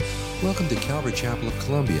Welcome to Calvary Chapel of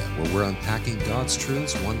Columbia, where we're unpacking God's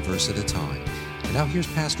truths one verse at a time. And now here's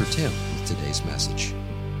Pastor Tim with today's message.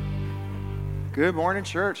 Good morning,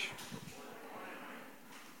 church.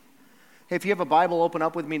 Hey, if you have a Bible, open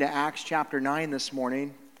up with me to Acts chapter 9 this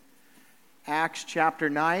morning. Acts chapter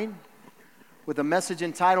 9 with a message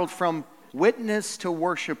entitled From Witness to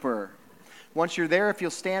Worshiper. Once you're there, if you'll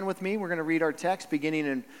stand with me, we're going to read our text beginning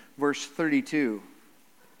in verse 32.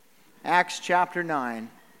 Acts chapter 9.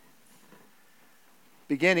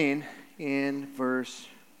 Beginning in verse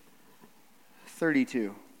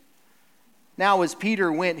 32. Now as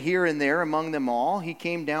Peter went here and there among them all, he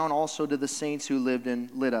came down also to the saints who lived in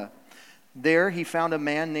Lydda. There he found a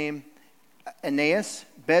man named Aeneas,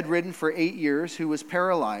 bedridden for 8 years, who was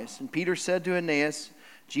paralyzed. And Peter said to Aeneas,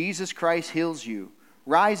 Jesus Christ heals you.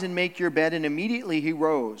 Rise and make your bed. And immediately he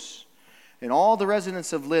rose. And all the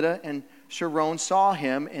residents of Lydda and Sharon saw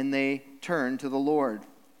him, and they turned to the Lord.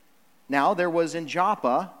 Now there was in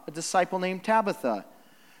Joppa a disciple named Tabitha,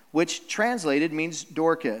 which translated means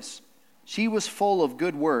Dorcas. She was full of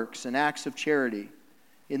good works and acts of charity.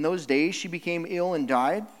 In those days she became ill and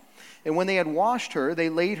died, and when they had washed her, they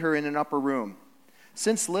laid her in an upper room.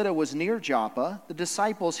 Since Lydda was near Joppa, the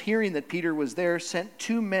disciples, hearing that Peter was there, sent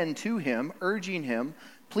 2 men to him, urging him,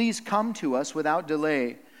 please come to us without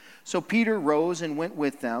delay. So Peter rose and went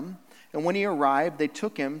with them, and when he arrived, they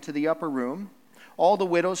took him to the upper room. All the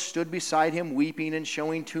widows stood beside him, weeping and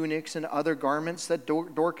showing tunics and other garments that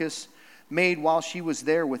Dorcas made while she was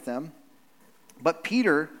there with them. But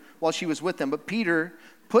Peter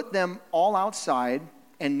put them all outside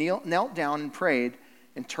and knelt down and prayed.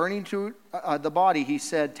 And turning to the body, he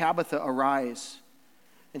said, Tabitha, arise.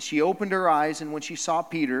 And she opened her eyes, and when she saw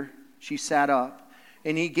Peter, she sat up.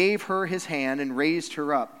 And he gave her his hand and raised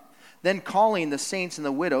her up. Then calling the saints and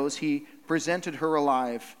the widows, he presented her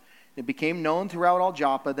alive. It became known throughout all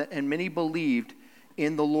Joppa, and many believed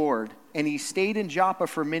in the Lord. And he stayed in Joppa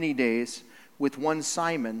for many days with one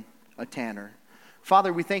Simon, a tanner.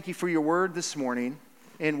 Father, we thank you for your word this morning.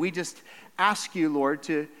 And we just ask you, Lord,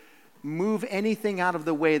 to move anything out of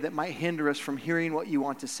the way that might hinder us from hearing what you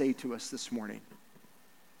want to say to us this morning.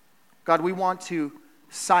 God, we want to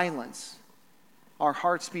silence our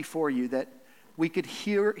hearts before you, that we could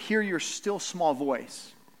hear your still small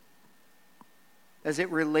voice as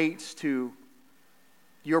it relates to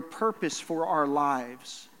your purpose for our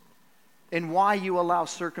lives and why you allow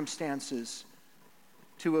circumstances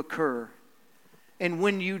to occur. And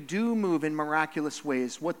when you do move in miraculous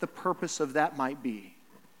ways, what the purpose of that might be.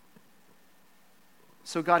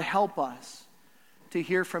 So God, help us to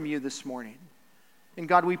hear from you this morning. And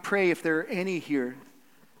God, we pray if there are any here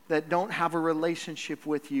that don't have a relationship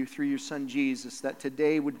with you through your son Jesus, that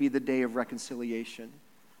today would be the day of reconciliation.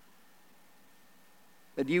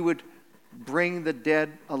 That you would bring the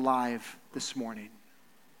dead alive this morning.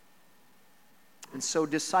 And so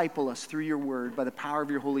disciple us through your word by the power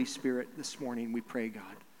of your Holy Spirit this morning, we pray, God.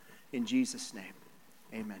 In Jesus' name,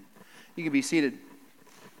 amen. You can be seated.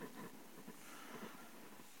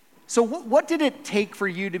 So what did it take for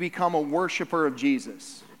you to become a worshiper of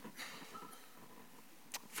Jesus?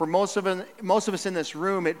 For most of us in this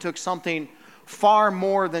room, it took something far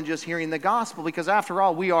more than just hearing the gospel, because after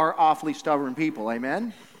all, we are awfully stubborn people,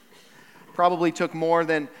 amen? Probably took more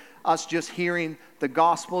than us just hearing the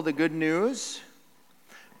gospel, the good news.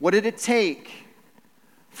 What did it take?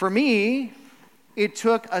 For me, it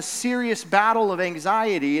took a serious battle of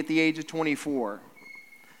anxiety at the age of 24.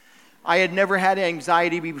 I had never had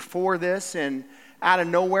anxiety before this, and out of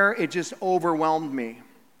nowhere, it just overwhelmed me.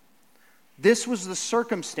 This was the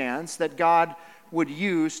circumstance that God would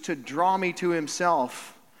use to draw me to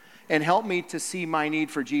himself and help me to see my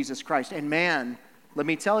need for Jesus Christ. And man, let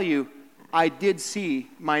me tell you, I did see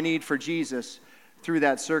my need for Jesus through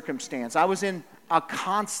that circumstance. I was in a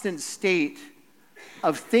constant state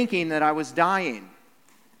of thinking that I was dying.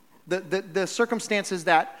 The circumstances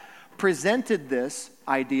that presented this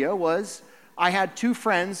idea was I had 2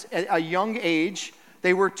 friends at a young age.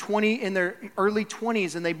 They were in their early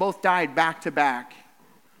 20s, and they both died back to back.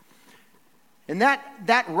 And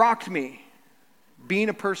that rocked me, being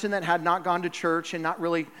a person that had not gone to church and not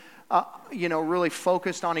really, really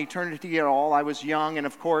focused on eternity at all. I was young, and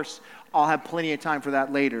of course, I'll have plenty of time for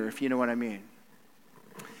that later, if you know what I mean.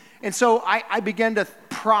 And so I began to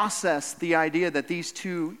process the idea that these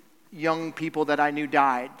 2 young people that I knew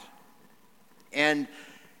died. And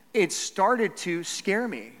it started to scare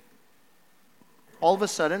me. All of a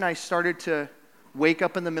sudden, I started to wake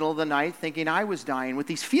up in the middle of the night thinking I was dying with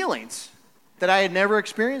these feelings that I had never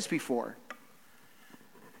experienced before.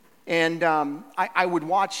 And I would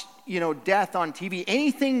watch, death on TV.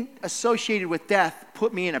 Anything associated with death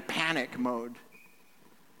put me in a panic mode.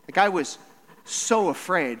 Like I was so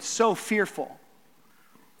afraid, so fearful,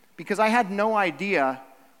 because I had no idea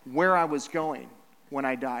where I was going when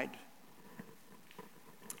I died.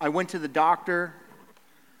 I went to the doctor.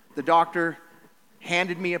 The doctor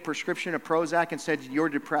handed me a prescription of Prozac and said, "You're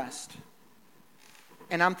depressed."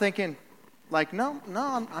 And I'm thinking, like, no,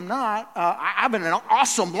 I'm not. I have an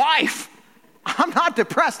awesome life. I'm not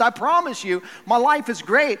depressed, I promise you. My life is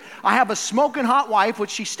great. I have a smoking hot wife,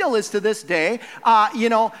 which she still is to this day.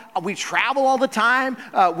 We travel all the time.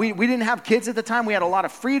 We didn't have kids at the time. We had a lot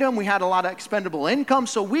of freedom. We had a lot of expendable income.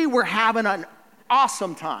 So we were having an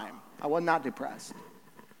awesome time. I was not depressed.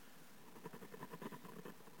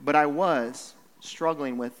 But I was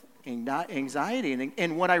struggling with anxiety.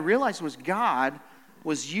 And what I realized was God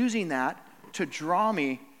was using that to draw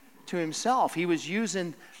me to himself. He was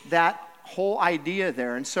using that whole idea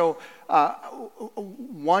there. And so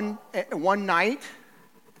one night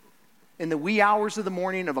in the wee hours of the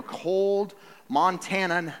morning of a cold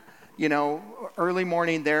Montana, early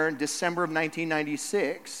morning there in December of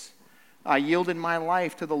 1996, I yielded my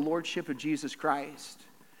life to the Lordship of Jesus Christ.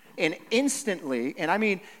 And instantly,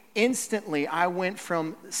 I went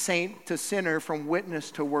from saint to sinner, from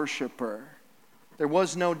witness to worshiper. There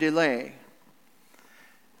was no delay.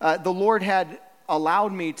 The Lord had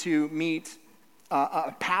allowed me to meet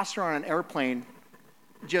a pastor on an airplane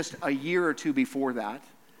just a year or two before that,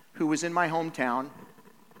 who was in my hometown.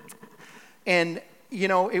 And,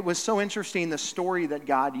 it was so interesting, the story that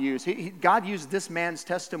God used. God used this man's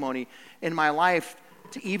testimony in my life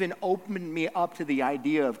to even open me up to the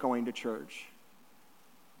idea of going to church.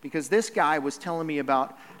 Because this guy was telling me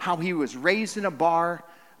about how he was raised in a bar.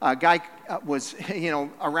 A guy was,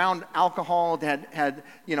 around alcohol, had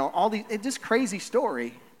all these, just crazy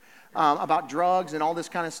story about drugs and all this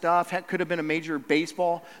kind of stuff. Could have been a Major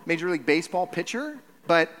League Baseball pitcher,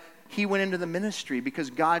 but he went into the ministry because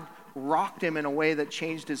God rocked him in a way that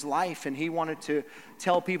changed his life, and he wanted to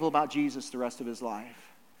tell people about Jesus the rest of his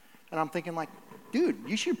life. And I'm thinking, like, dude,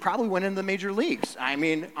 you should probably went into the major leagues.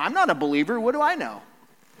 I'm not a believer. What do I know?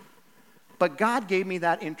 But God gave me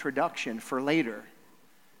that introduction for later.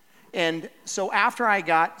 And so after I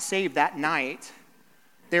got saved that night,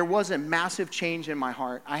 there was a massive change in my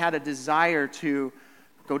heart. I had a desire to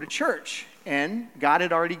go to church. And God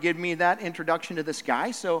had already given me that introduction to this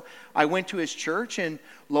guy. So I went to his church, and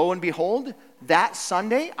lo and behold, that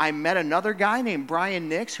Sunday, I met another guy named Brian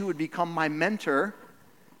Nix, who would become my mentor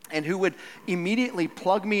and who would immediately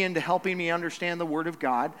plug me into helping me understand the Word of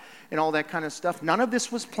God and all that kind of stuff. None of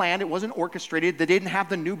this was planned. It wasn't orchestrated. They didn't have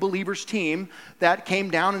the New Believers team that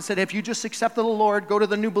came down and said, if you just accepted the Lord, go to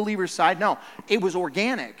the New Believers side. No, it was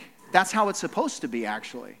organic. That's how it's supposed to be,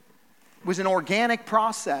 actually. It was an organic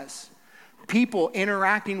process. People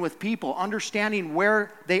interacting with people, understanding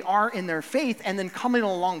where they are in their faith, and then coming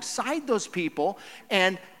alongside those people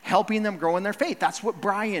and helping them grow in their faith. That's what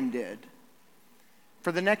Brian did.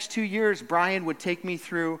 For the next 2 years, Brian would take me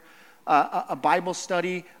through a Bible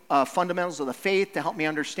study, fundamentals of the faith, to help me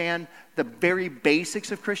understand the very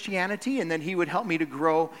basics of Christianity, and then he would help me to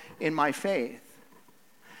grow in my faith.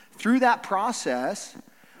 Through that process,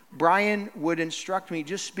 Brian would instruct me,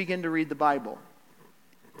 just begin to read the Bible.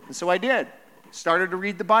 And so I did. Started to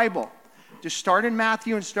read the Bible. Just start in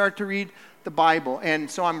Matthew and start to read the Bible. And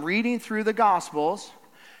so I'm reading through the Gospels,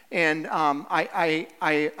 and I'm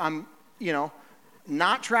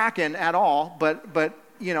not tracking at all, but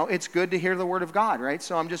it's good to hear the Word of God, right?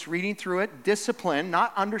 So I'm just reading through it, disciplined,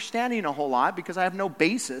 not understanding a whole lot because I have no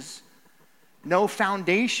basis, no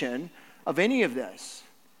foundation of any of this.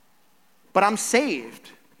 But I'm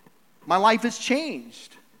saved. My life has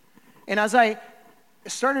changed. And as I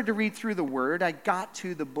started to read through the Word, I got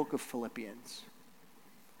to the book of Philippians.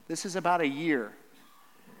 This is about a year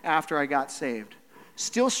after I got saved.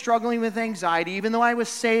 Still struggling with anxiety. Even though I was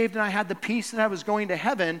saved and I had the peace that I was going to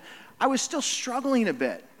heaven, I was still struggling a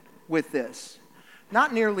bit with this.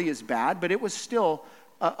 Not nearly as bad, but it was still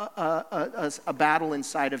a battle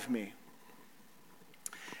inside of me.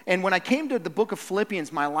 And when I came to the book of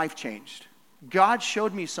Philippians, my life changed. God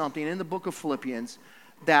showed me something in the book of Philippians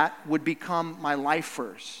that would become my life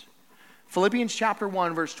verse. Philippians chapter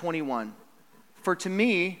 1, verse 21. For to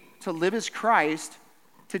me, to live is Christ,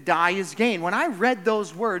 to die is gain. When I read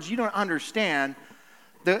those words, you don't understand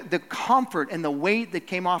the comfort and the weight that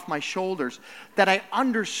came off my shoulders, that I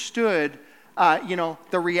understood,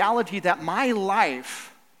 the reality that my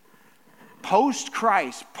life,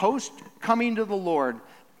 post-Christ, post-coming to the Lord,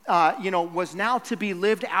 was now to be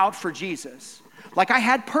lived out for Jesus. Like I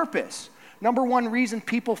had purpose. Number one reason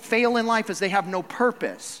people fail in life is they have no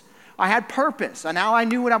purpose. I had purpose, and now I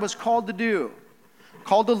knew what I was called to do,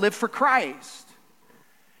 called to live for Christ.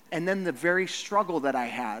 And then the very struggle that I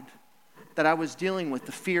had, that I was dealing with,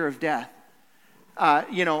 the fear of death, and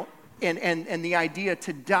the idea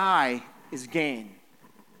to die is gain.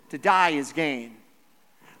 To die is gain.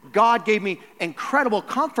 God gave me incredible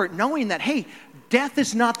comfort knowing that, hey, death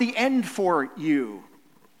is not the end for you.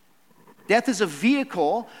 Death is a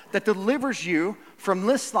vehicle that delivers you from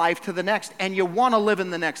this life to the next, and you want to live in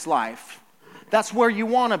the next life. That's where you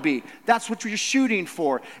want to be. That's what you're shooting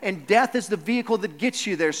for. And death is the vehicle that gets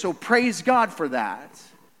you there, so praise God for that.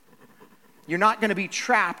 You're not going to be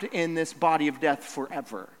trapped in this body of death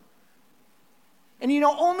forever. And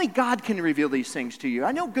only God can reveal these things to you.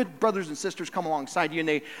 I know good brothers and sisters come alongside you and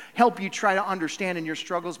they help you try to understand in your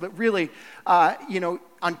struggles, but really,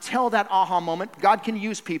 until that aha moment, God can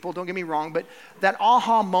use people, don't get me wrong, but that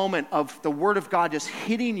aha moment of the Word of God just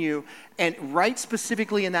hitting you and right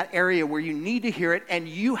specifically in that area where you need to hear it, and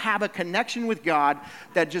you have a connection with God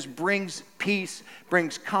that just brings peace,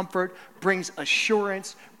 brings comfort, brings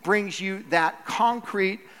assurance, brings you that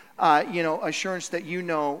concrete assurance that you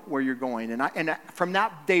know where you're going. And from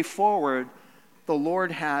that day forward, the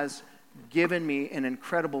Lord has given me an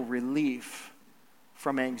incredible relief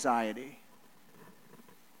from anxiety.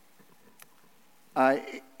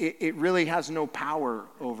 It really has no power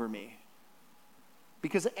over me,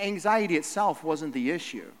 because anxiety itself wasn't the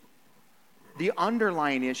issue. The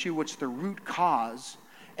underlying issue, which the root cause,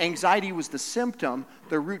 anxiety was the symptom.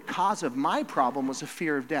 The root cause of my problem was a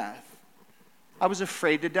fear of death. I was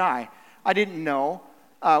afraid to die. I didn't know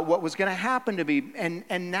what was going to happen to me.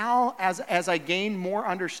 And now, as I gain more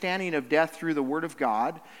understanding of death through the Word of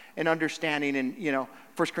God, and understanding in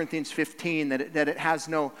 1 Corinthians 15 that it has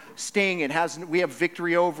no sting, we have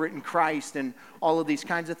victory over it in Christ, and all of these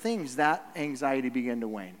kinds of things, that anxiety began to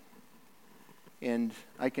wane. And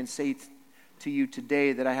I can say to you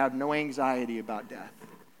today that I have no anxiety about death,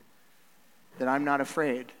 that I'm not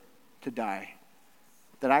afraid to die.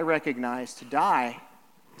 That I recognize to die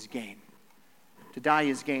is gain. To die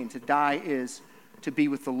is gain. To die is to be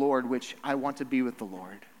with the Lord, which I want to be with the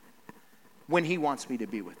Lord when He wants me to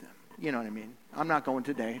be with Him. You know what I mean? I'm not going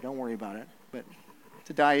today. Don't worry about it. But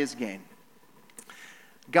to die is gain.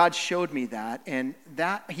 God showed me that, and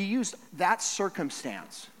that He used that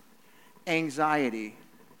circumstance, anxiety,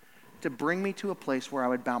 to bring me to a place where I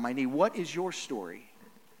would bow my knee. What is your story?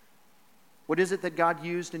 What is it that God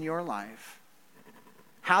used in your life?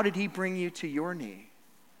 How did He bring you to your knee?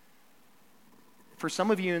 For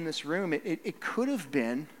some of you in this room, it could have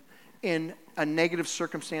been in a negative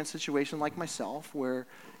circumstance situation like myself, where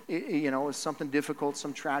it was something difficult,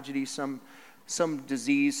 some tragedy, some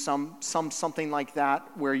disease, something like that,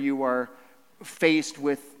 where you are faced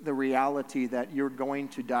with the reality that you're going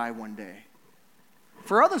to die one day.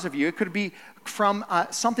 For others of you, it could be from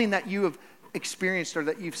something that you have experienced or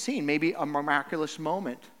that you've seen, maybe a miraculous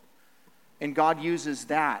moment. And God uses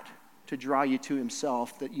that to draw you to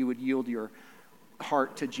Himself, that you would yield your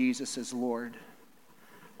heart to Jesus as Lord.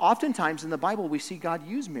 Oftentimes in the Bible, we see God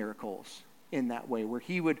use miracles in that way, where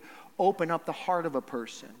He would open up the heart of a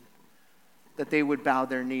person, that they would bow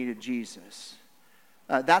their knee to Jesus.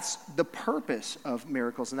 That's the purpose of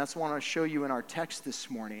miracles, and that's what I want to show you in our text this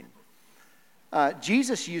morning.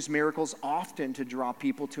 Jesus used miracles often to draw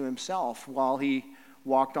people to Himself while He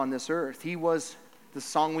walked on this earth. He was the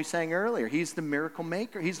song we sang earlier. He's the miracle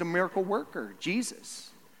maker. He's the miracle worker,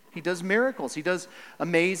 Jesus. He does miracles. He does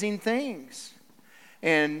amazing things.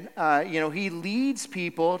 And, He leads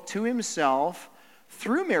people to Himself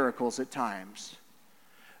through miracles at times.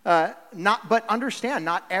 But understand,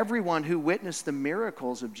 not everyone who witnessed the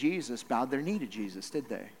miracles of Jesus bowed their knee to Jesus, did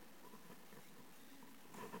they?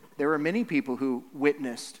 There were many people who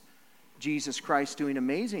witnessed Jesus Christ doing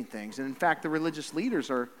amazing things. And in fact, the religious leaders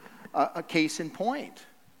are a case in point.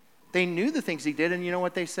 They knew the things He did, and you know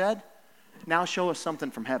what they said? Now show us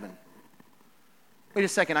something from heaven. Wait a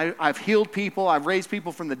second, I've healed people, I've raised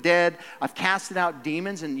people from the dead, I've casted out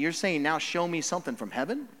demons, and you're saying now show me something from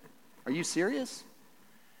heaven? Are you serious?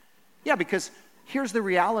 Yeah, because here's the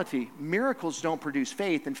reality. Miracles don't produce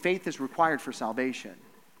faith, and faith is required for salvation.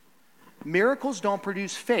 Miracles don't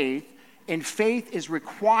produce faith, and faith is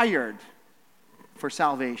required for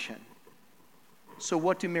salvation. So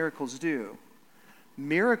what do miracles do?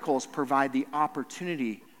 Miracles provide the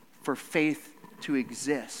opportunity for faith to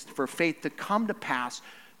exist, for faith to come to pass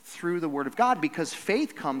through the Word of God, because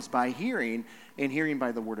faith comes by hearing, and hearing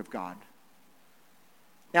by the Word of God.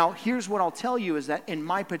 Now, here's what I'll tell you is that in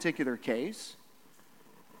my particular case,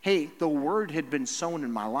 hey, the Word had been sown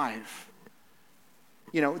in my life.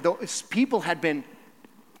 Those people had been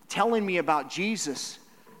telling me about Jesus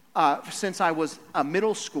since I was a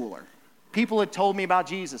middle schooler. People had told me about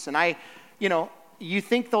Jesus, and you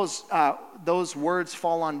think those words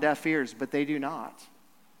fall on deaf ears, but they do not.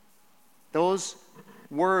 Those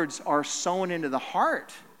words are sown into the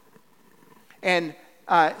heart. And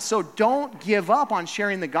so don't give up on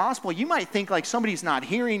sharing the gospel. You might think like somebody's not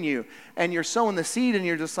hearing you, and you're sowing the seed, and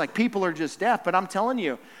you're just like, people are just deaf. But I'm telling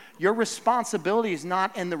you, your responsibility is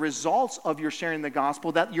not in the results of your sharing the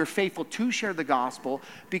gospel, that you're faithful to share the gospel,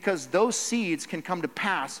 because those seeds can come to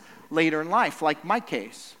pass later in life, like my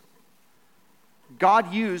case.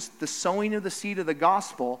 God used the sowing of the seed of the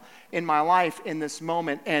gospel in my life in this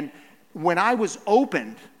moment. And when I was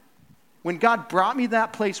opened, when God brought me to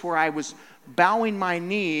that place where I was bowing my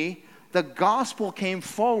knee, the gospel came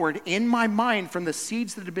forward in my mind from the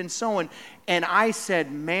seeds that had been sown. And I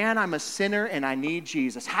said, man, I'm a sinner and I need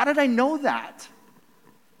Jesus. How did I know that?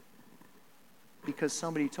 Because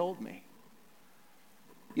somebody told me.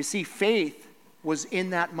 You see, faith was in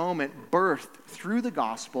that moment birthed through the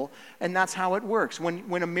gospel, and that's how it works.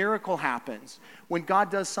 When a miracle happens, when God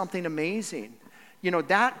does something amazing,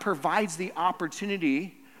 that provides the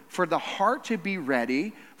opportunity for the heart to be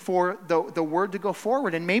ready for the word to go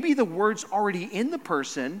forward. And maybe the word's already in the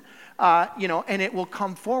person, and it will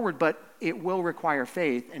come forward, but it will require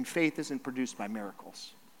faith, and faith isn't produced by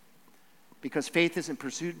miracles. Because faith isn't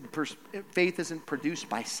produced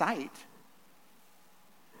by sight.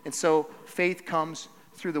 And so faith comes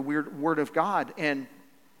through the word of God. And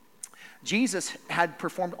Jesus had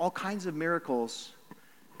performed all kinds of miracles.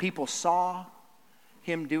 People saw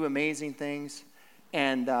him do amazing things,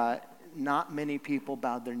 and not many people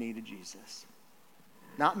bowed their knee to Jesus.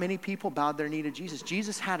 Not many people bowed their knee to Jesus.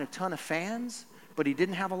 Jesus had a ton of fans, but he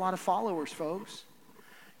didn't have a lot of followers, folks.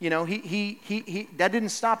 He that didn't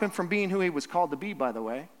stop him from being who he was called to be, by the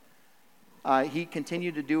way. He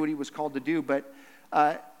continued to do what he was called to do, but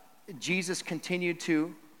Jesus continued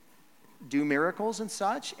to do miracles and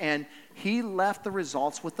such, and he left the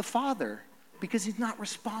results with the Father because he's not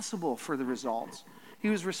responsible for the results. He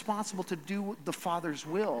was responsible to do the Father's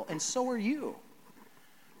will, and so are you.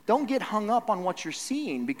 Don't get hung up on what you're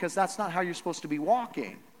seeing, because that's not how you're supposed to be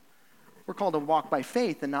walking. We're called to walk by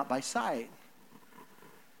faith and not by sight.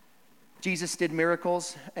 Jesus did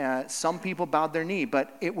miracles. Some people bowed their knee,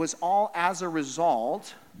 but it was all as a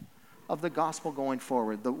result of the gospel going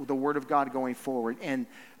forward, the word of God going forward, and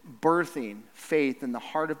birthing faith in the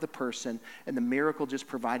heart of the person, and the miracle just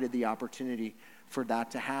provided the opportunity for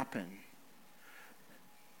that to happen.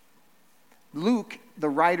 Luke, the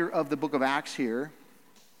writer of the book of Acts here,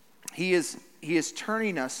 he is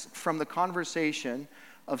turning us from the conversation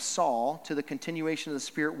of Saul to the continuation of the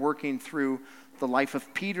Spirit working through the life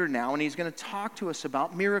of Peter now, and he's going to talk to us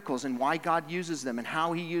about miracles and why God uses them and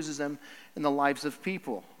how he uses them in the lives of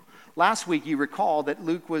people. Last week, you recall that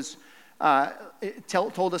Luke was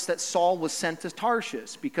told us that Saul was sent to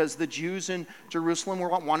Tarshish because the Jews in Jerusalem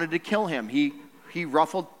wanted to kill him. He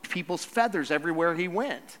ruffled people's feathers everywhere he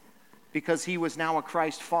went because he was now a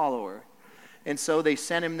Christ follower. And so they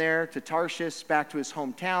sent him there to Tarshish, back to his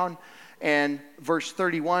hometown. And verse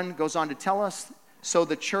 31 goes on to tell us, so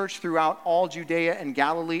the church throughout all Judea and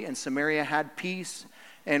Galilee and Samaria had peace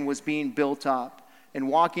and was being built up. And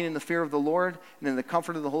walking in the fear of the Lord and in the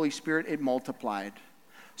comfort of the Holy Spirit, it multiplied.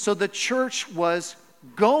 So the church was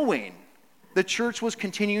going. The church was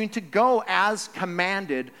continuing to go as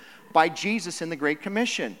commanded by Jesus in the Great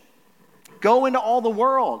Commission. Go into all the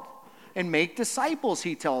world and make disciples,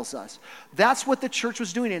 he tells us. That's what the church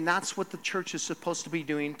was doing, and that's what the church is supposed to be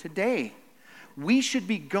doing today. We should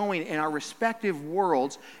be going in our respective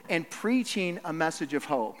worlds and preaching a message of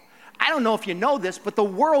hope. I don't know if you know this, but the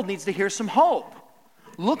world needs to hear some hope.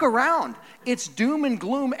 Look around. It's doom and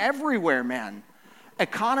gloom everywhere, man.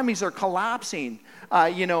 Economies are collapsing.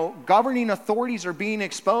 Governing authorities are being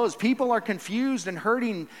exposed. People are confused and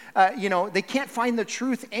hurting. They can't find the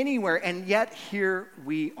truth anywhere, and yet here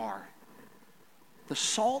we are. The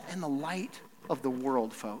salt and the light of the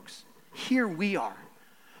world, folks. Here we are,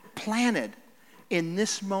 planted in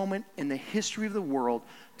this moment in the history of the world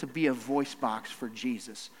to be a voice box for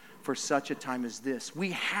Jesus for such a time as this.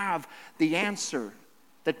 We have the answer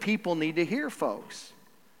that people need to hear, folks.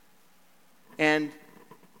 And,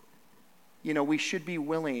 we should be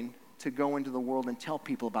willing to go into the world and tell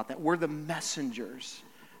people about that. We're the messengers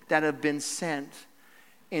that have been sent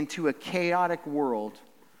into a chaotic world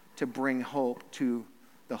to bring hope to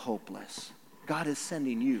the hopeless. God is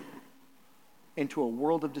sending you into a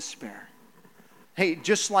world of despair. Hey,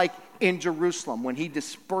 just like in Jerusalem, when he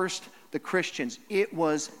dispersed the Christians, it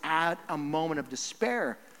was at a moment of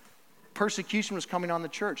despair. Persecution was coming on the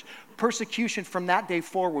church. Persecution from that day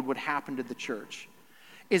forward would happen to the church.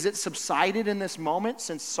 Is it subsided in this moment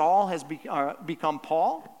since Saul has become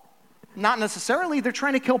Paul? Not necessarily. They're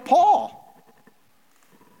trying to kill Paul.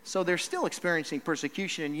 So they're still experiencing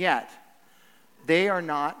persecution, and yet they are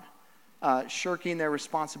not shirking their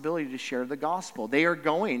responsibility to share the gospel. They are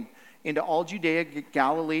going into all Judea,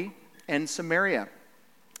 Galilee, and Samaria.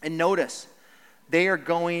 And notice, they are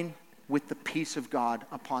going with the peace of God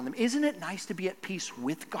upon them. Isn't it nice to be at peace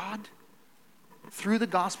with God? Through the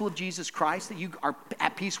gospel of Jesus Christ, that you are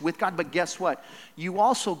at peace with God. But guess what? You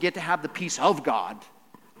also get to have the peace of God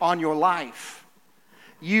on your life.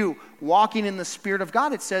 You walking in the Spirit of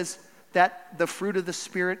God, it says that the fruit of the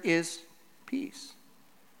Spirit is peace.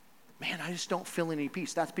 Man, I just don't feel any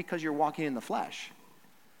peace. That's because you're walking in the flesh.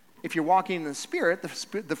 If you're walking in the Spirit,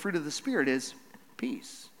 the fruit of the Spirit is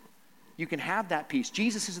peace. You can have that peace.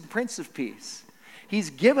 Jesus is the Prince of Peace. He's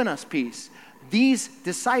given us peace. These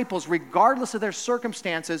disciples, regardless of their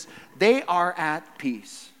circumstances, they are at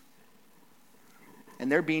peace.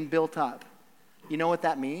 And they're being built up. You know what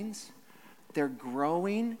that means? They're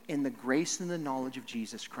growing in the grace and the knowledge of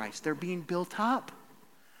Jesus Christ. They're being built up.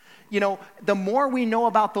 You know, the more we know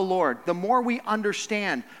about the Lord, the more we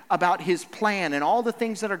understand about His plan and all the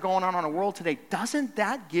things that are going on in the world today, doesn't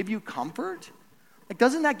that give you comfort? Like,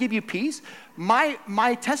 doesn't that give you peace?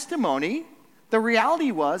 My testimony, the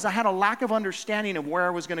reality was I had a lack of understanding of where I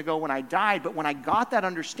was going to go when I died, but when I got that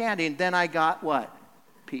understanding, then I got what?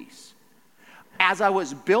 Peace. As I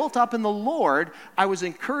was built up in the Lord, I was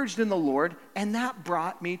encouraged in the Lord, and that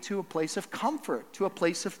brought me to a place of comfort, to a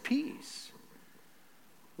place of peace.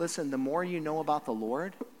 Listen, the more you know about the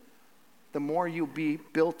Lord, the more you'll be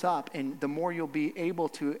built up, and the more you'll be able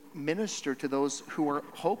to minister to those who are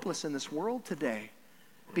hopeless in this world today,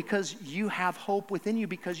 because you have hope within you,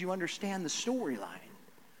 because you understand the storyline.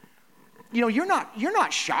 You know, you're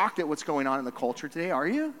not shocked at what's going on in the culture today, are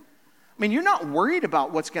you? I mean, you're not worried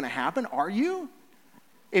about what's going to happen, are you?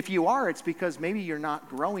 If you are, it's because maybe you're not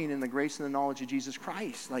growing in the grace and the knowledge of Jesus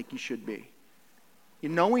Christ like you should be.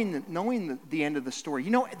 You're knowing the end of the story.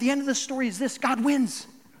 You know, the end of the story is this: God wins.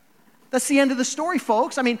 That's the end of the story,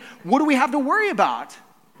 folks. I mean, what do we have to worry about?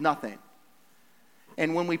 Nothing.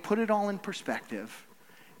 And when we put it all in perspective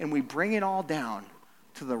and we bring it all down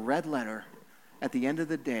to the red letter, at the end of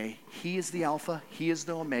the day, He is the Alpha, He is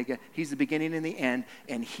the Omega, He's the beginning and the end,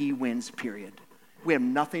 and He wins, period. We have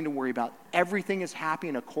nothing to worry about. Everything is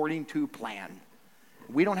happening according to plan.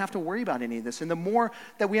 We don't have to worry about any of this. And the more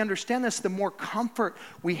that we understand this, the more comfort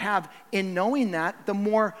we have in knowing that, the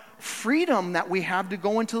more freedom that we have to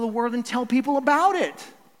go into the world and tell people about it.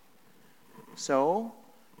 So,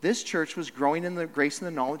 this church was growing in the grace and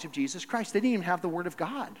the knowledge of Jesus Christ. They didn't even have the Word of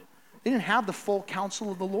God. They didn't have the full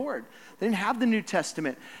counsel of the Lord. They didn't have the New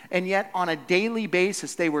Testament. And yet, on a daily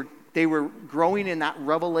basis, they were growing in that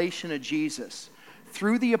revelation of Jesus.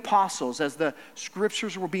 Through the apostles, as the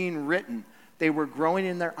scriptures were being written, they were growing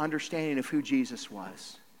in their understanding of who Jesus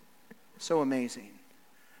was. So amazing.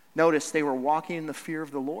 Notice they were walking in the fear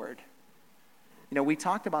of the Lord. You know, we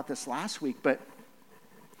talked about this last week, but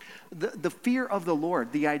the fear of the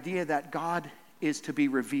Lord, the idea that God is to be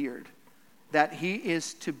revered, that He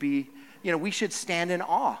is to be, you know, we should stand in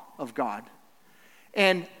awe of God.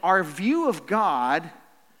 And our view of God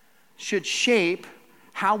should shape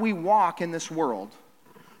how we walk in this world.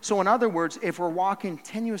 So in other words, if we're walking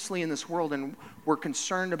tenuously in this world and we're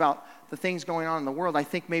concerned about the things going on in the world, I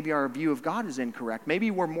think maybe our view of God is incorrect. Maybe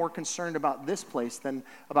we're more concerned about this place than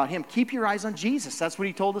about Him. Keep your eyes on Jesus. That's what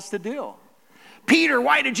He told us to do. Peter,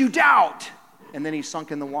 why did you doubt? And then he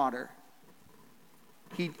sunk in the water.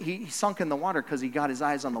 He sunk in the water because he got his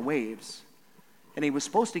eyes on the waves. And he was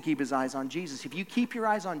supposed to keep his eyes on Jesus. If you keep your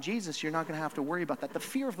eyes on Jesus, you're not going to have to worry about that. The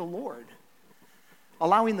fear of the Lord.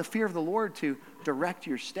 Allowing the fear of the Lord to direct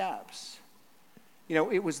your steps. You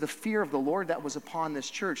know, it was the fear of the Lord that was upon this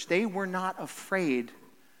church. They were not afraid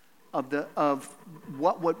of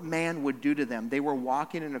what man would do to them. They were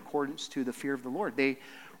walking in accordance to the fear of the Lord.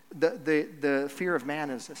 The fear of man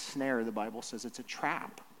is a snare, the Bible says. It's a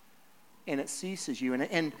trap. And it seizes you.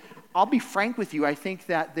 And I'll be frank with you, I think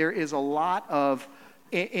that there is a lot of,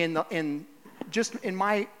 in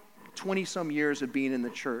my 20-some years of being in the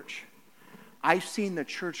church, I've seen the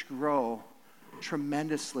church grow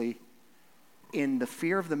tremendously in the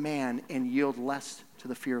fear of the man and yield less to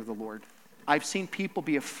the fear of the Lord. I've seen people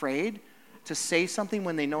be afraid to say something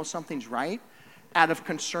when they know something's right out of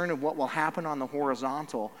concern of what will happen on the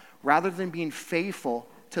horizontal, rather than being faithful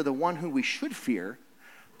to the one who we should fear,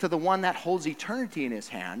 to the one that holds eternity in His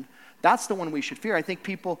hand. That's the one we should fear. I think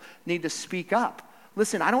people need to speak up.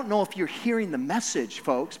 Listen, I don't know if you're hearing the message,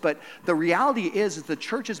 folks, but the reality is the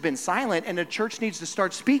church has been silent and the church needs to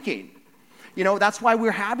start speaking. You know, that's why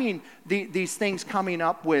we're having these things coming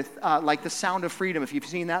up with, like The Sound of Freedom, if you've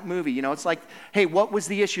seen that movie. You know, it's like, hey, what was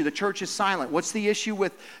the issue? The church is silent. What's the issue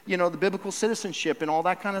with, you know, the biblical citizenship and all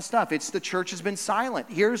that kind of stuff? It's the church has been silent.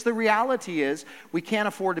 Here's the reality is we can't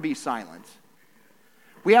afford to be silent.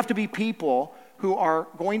 We have to be people who are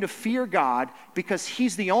going to fear God because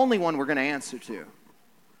he's the only one we're going to answer to.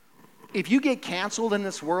 If you get canceled in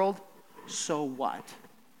this world, so what?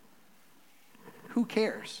 Who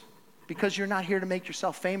cares? Because you're not here to make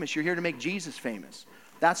yourself famous. You're here to make Jesus famous.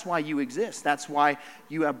 That's why you exist. That's why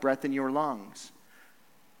you have breath in your lungs.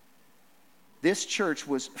 This church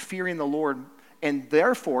was fearing the Lord, and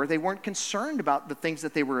therefore they weren't concerned about the things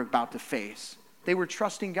that they were about to face. They were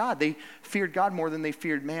trusting God. They feared God more than they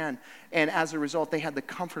feared man. And as a result, they had the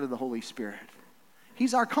comfort of the Holy Spirit.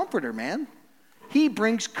 He's our comforter, man. He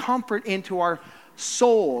brings comfort into our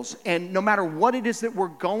souls. And no matter what it is that we're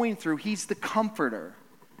going through, he's the comforter.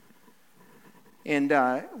 And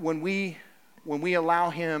when we allow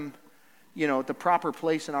him, you know, the proper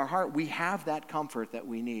place in our heart, we have that comfort that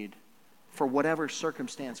we need for whatever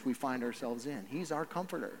circumstance we find ourselves in. He's our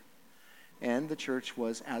comforter. And the church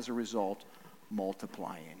was, as a result,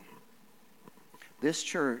 multiplying. This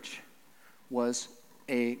church was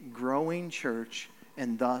a growing church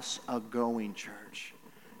and thus a going church.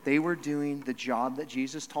 They were doing the job that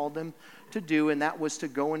Jesus told them to do, and that was to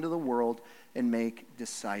go into the world and make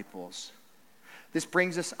disciples. This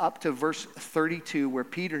brings us up to verse 32, where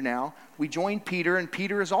we join Peter, and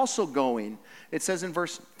Peter is also going. It says in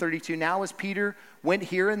verse 32, now as Peter went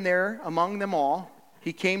here and there among them all,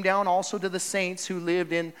 he came down also to the saints who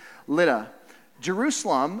lived in Lydda.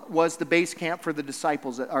 Jerusalem was the base camp for the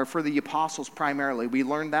disciples, or for the apostles primarily. We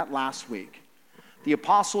learned that last week. The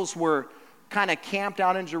apostles were kind of camped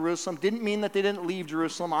out in Jerusalem. Didn't mean that they didn't leave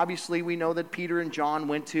Jerusalem. Obviously, we know that Peter and John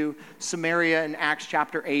went to Samaria in Acts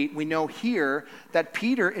chapter 8. We know here that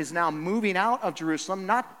Peter is now moving out of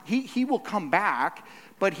Jerusalem. He will come back,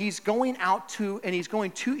 but he's going out to, and he's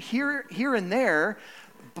going to here and there,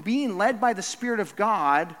 being led by the Spirit of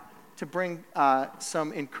God to bring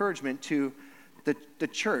some encouragement to the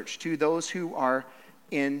church, to those who are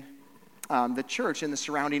in the church in the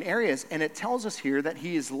surrounding areas. And it tells us here that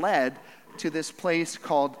he is led to this place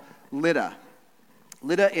called Lydda.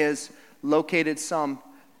 Lydda is located some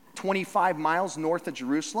 25 miles north of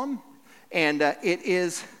Jerusalem, and it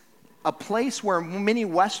is a place where many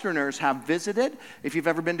Westerners have visited. If you've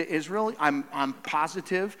ever been to Israel, I'm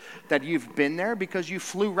positive that you've been there because you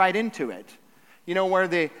flew right into it. You know where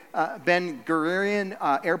the Ben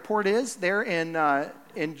Gurion airport is? There in Tel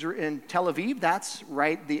Aviv. That's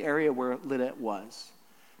right the area where Lydda was.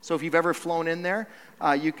 So if you've ever flown in there,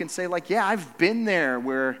 you can say like, yeah, I've been there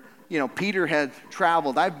where, you know, Peter had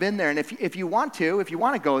traveled. I've been there. And if you want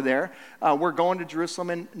to go there, we're going to Jerusalem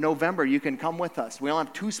in November. You can come with us. We only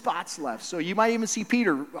have 2 spots left. So you might even see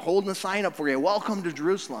Peter holding a sign up for you. Welcome to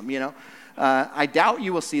Jerusalem, you know. I doubt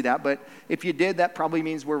you will see that, but if you did, that probably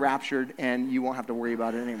means we're raptured and you won't have to worry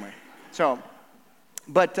about it anyway. So,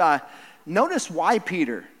 but notice why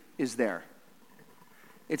Peter is there.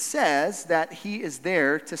 It says that he is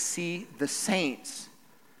there to see the saints,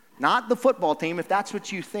 not the football team. If that's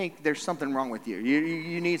what you think, there's something wrong with you.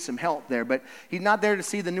 You need some help there. But he's not there to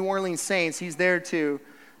see the New Orleans Saints. He's there to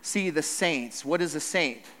see the saints. What is a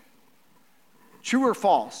saint? True or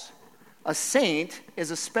false? A saint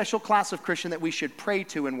is a special class of Christian that we should pray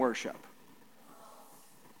to and worship.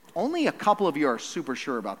 Only a couple of you are super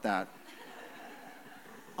sure about that.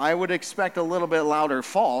 I would expect a little bit louder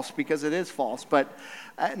false, because it is false, but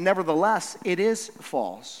nevertheless, it is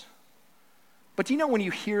false. But do you know when you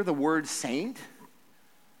hear the word saint,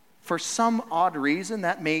 for some odd reason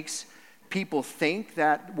that makes people think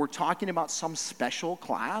that we're talking about some special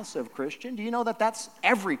class of Christian? Do you know that that's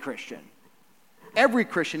every Christian? Every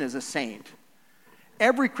Christian is a saint.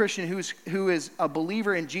 Every Christian who is a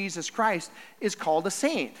believer in Jesus Christ is called a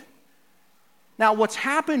saint. Now, what's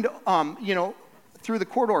happened, through the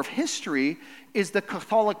corridor of history is the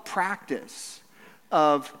Catholic practice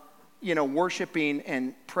of, worshiping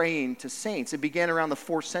and praying to saints. It began around the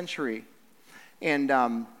 4th century.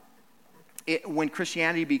 And when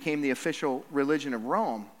Christianity became the official religion of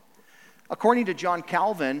Rome, according to John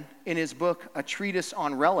Calvin, in his book, A Treatise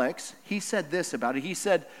on Relics, he said this about it. He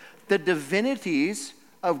said, the divinities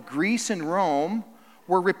of Greece and Rome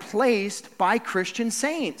were replaced by Christian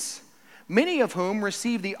saints, many of whom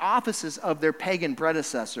received the offices of their pagan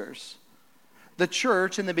predecessors. The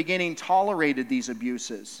church in the beginning tolerated these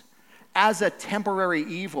abuses as a temporary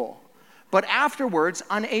evil, but afterwards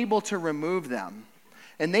unable to remove them.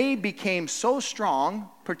 And they became so strong,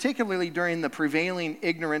 particularly during the prevailing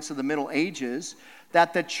ignorance of the Middle Ages,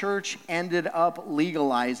 that the church ended up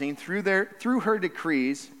legalizing through her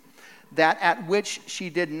decrees that at which she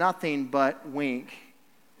did nothing but wink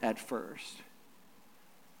at first.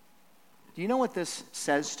 Do you know what this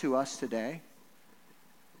says to us today?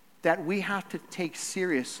 That we have to take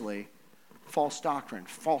seriously false doctrine,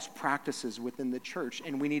 false practices within the church,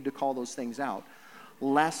 and we need to call those things out,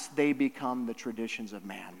 lest they become the traditions of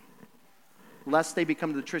man. Lest they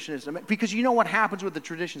become the traditions of man. Because you know what happens with the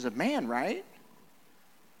traditions of man, right?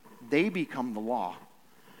 They become the law.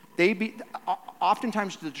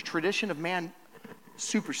 Oftentimes the tradition of man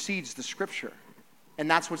supersedes the scripture. And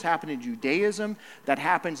that's what's happened in Judaism. That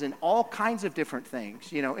happens in all kinds of different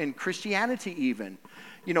things. In Christianity even.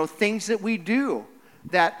 Things that we do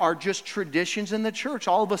that are just traditions in the church.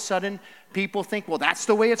 All of a sudden, people think, well, that's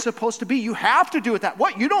the way it's supposed to be. You have to do it that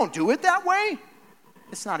way. What? You don't do it that way?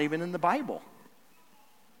 It's not even in the Bible.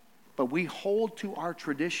 But we hold to our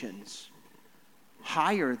traditions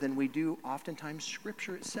higher than we do oftentimes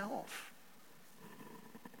Scripture itself.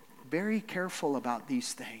 Very careful about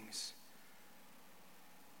these things.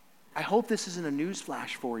 I hope this isn't a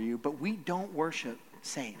newsflash for you, but we don't worship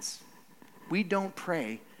saints. We don't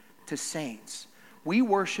pray to saints. We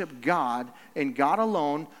worship God and God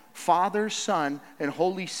alone, Father, Son, and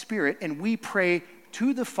Holy Spirit, and we pray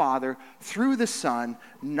to the Father through the Son,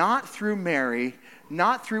 not through Mary,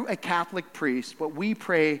 not through a Catholic priest, but we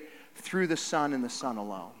pray through the Son and the Son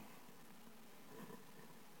alone.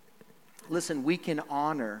 Listen, we can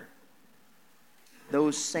honor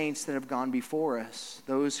those saints that have gone before us,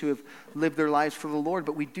 those who have lived their lives for the Lord,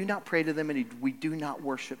 but we do not pray to them and we do not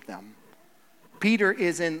worship them. Peter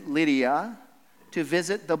is in Lydia to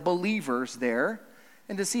visit the believers there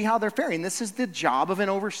and to see how they're faring. This is the job of an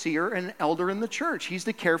overseer and an elder in the church. He's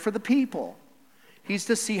to care for the people. He's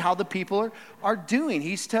to see how the people are doing.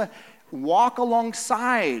 He's to walk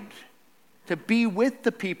alongside, to be with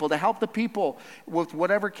the people, to help the people with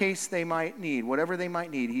whatever case they might need. Whatever they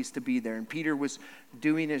might need, he's to be there. And Peter was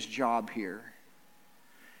doing his job here.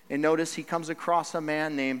 And notice he comes across a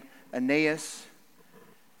man named Aeneas.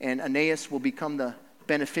 And Aeneas will become the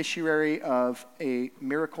beneficiary of a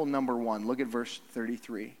miracle number 1. Look at verse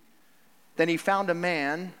 33. Then he found a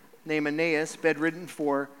man named Aeneas, bedridden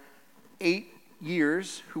for 8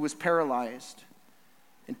 years, who was paralyzed.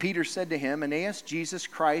 And Peter said to him, Aeneas, Jesus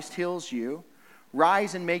Christ heals you.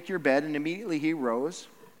 Rise and make your bed. And immediately he rose.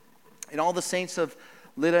 And all the saints of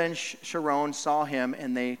Lydda and Sharon saw him,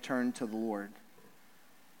 and they turned to the Lord.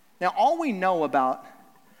 Now, all we know about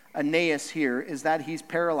Aeneas here is that he's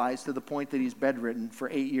paralyzed to the point that he's bedridden for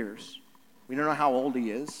 8 years. We don't know how old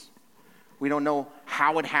he is. We don't know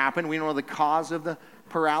how it happened. We don't know the cause of the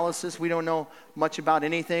paralysis. We don't know much about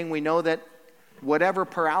anything. We know that whatever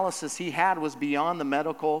paralysis he had was beyond the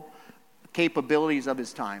medical capabilities of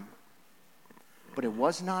his time. But it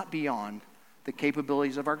was not beyond the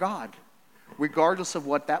capabilities of our God, regardless of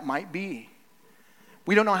what that might be.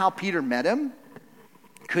 We don't know how Peter met him.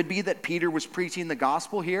 Could be that Peter was preaching the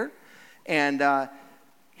gospel here, and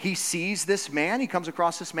he sees this man. He comes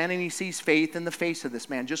across this man, and he sees faith in the face of this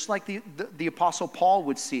man, just like the Apostle Paul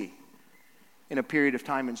would see in a period of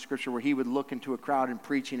time in Scripture where he would look into a crowd and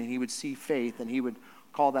preaching, and he would see faith, and he would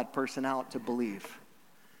call that person out to believe.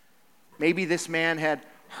 Maybe this man had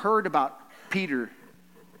heard about Peter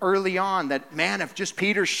early on, that, man, if just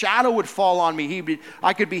Peter's shadow would fall on me,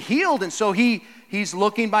 I could be healed. And so he's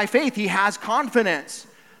looking by faith. He has confidence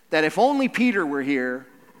that if only Peter were here,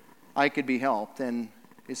 I could be helped. And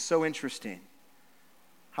it's so interesting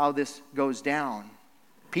how this goes down.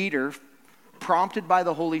 Peter, prompted by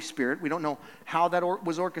the Holy Spirit, we don't know how that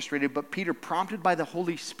was orchestrated, but Peter, prompted by the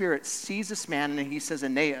Holy Spirit, sees this man and he says,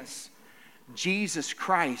 Aeneas, Jesus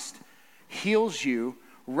Christ heals you.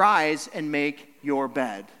 Rise and make your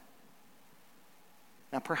bed.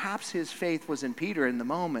 Now, perhaps his faith was in Peter in the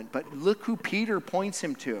moment, but look who Peter points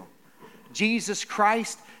him to. Jesus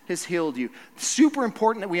Christ has healed you. Super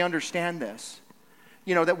important that we understand this.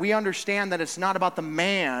 That we understand that it's not about the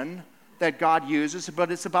man that God uses,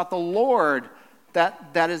 but it's about the Lord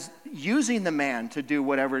that is using the man to do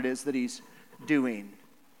whatever it is that he's doing.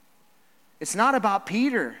 It's not about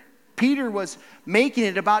Peter. Peter was making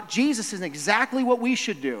it about Jesus, and exactly what we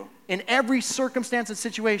should do in every circumstance and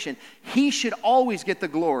situation. He should always get the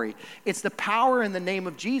glory. It's the power in the name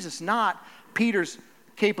of Jesus, not Peter's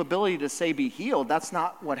capability to say be healed. That's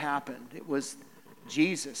not what happened. It was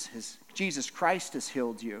Jesus. Jesus Christ has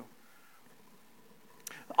healed you.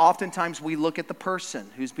 Oftentimes we look at the person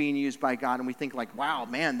who's being used by God and we think like, wow,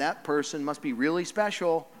 man, that person must be really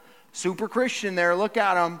special. Super Christian there. Look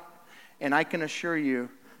at him. And I can assure you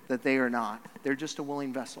that they are not. They're just a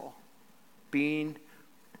willing vessel, being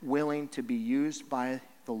willing to be used by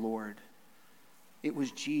the Lord. It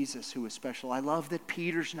was Jesus who was special. I love that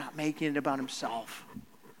Peter's not making it about himself.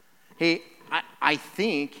 Hey, I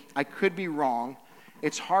think, I could be wrong,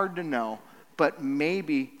 it's hard to know, but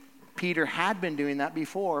maybe Peter had been doing that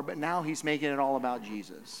before, but now he's making it all about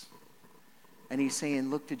Jesus. And he's saying,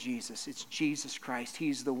 look to Jesus. It's Jesus Christ.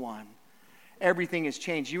 He's the one. Everything has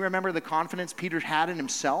changed. You remember the confidence Peter had in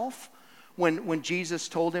himself when Jesus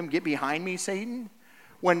told him, get behind me, Satan?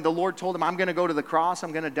 When the Lord told him, I'm going to go to the cross,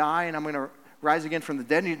 I'm going to die, and I'm going to rise again from the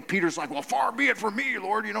dead. And Peter's like, well, far be it from me,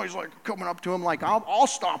 Lord. He's like coming up to him like, I'll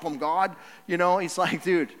stop him, God. He's like,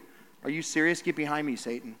 dude, are you serious? Get behind me,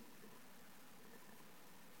 Satan.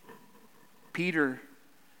 Peter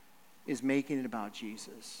is making it about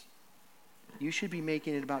Jesus. You should be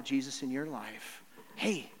making it about Jesus in your life.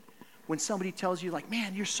 Hey, when somebody tells you like,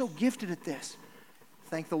 man, you're so gifted at this,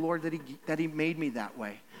 thank the Lord that he made me that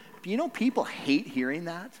way. But people hate hearing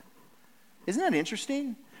that. Isn't that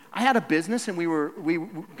interesting? I had a business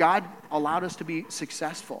and God allowed us to be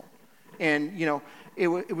successful. And, it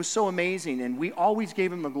was so amazing. And we always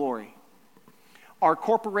gave him the glory. Our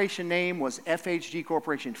corporation name was FHG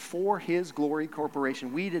Corporation, For His Glory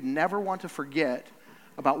Corporation. We did never want to forget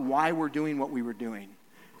about why we're doing what we were doing.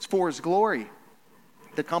 It's for His glory.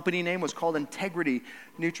 The company name was called Integrity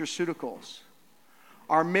Nutraceuticals.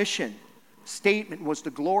 Our mission statement was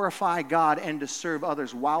to glorify God and to serve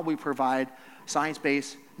others while we provide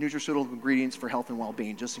science-based nutraceutical ingredients for health and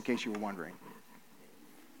well-being, just in case you were wondering.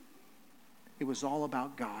 It was all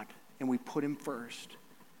about God, and we put Him first,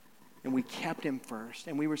 and we kept Him first,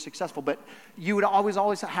 and we were successful. But you would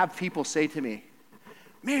always have people say to me,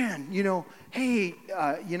 man, hey,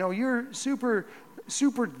 you're super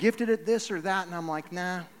gifted at this or that. And I'm like,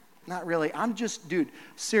 nah, not really. I'm just, dude,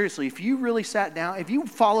 seriously, if you really sat down, if you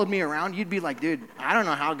followed me around, you'd be like, dude, I don't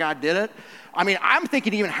know how God did it. I mean, I'm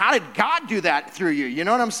thinking even, how did God do that through you? You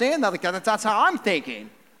know what I'm saying? That's how I'm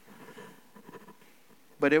thinking.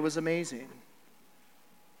 But it was amazing.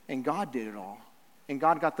 And God did it all. And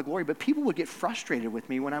God got the glory. But people would get frustrated with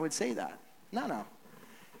me when I would say that. No.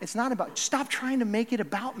 It's not about, stop trying to make it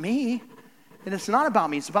about me. And it's not about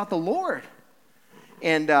me. It's about the Lord.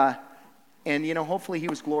 And hopefully he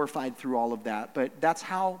was glorified through all of that. But that's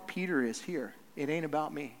how Peter is here. It ain't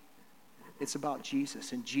about me. It's about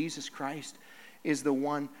Jesus. And Jesus Christ is the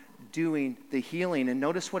one doing the healing. And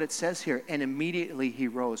notice what it says here. And immediately he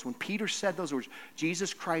rose. When Peter said those words,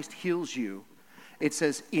 Jesus Christ heals you, it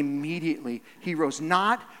says immediately he rose.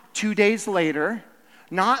 Not 2 days later,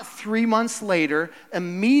 not 3 months later.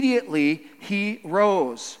 Immediately he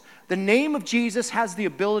rose. The name of Jesus has the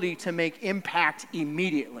ability to make impact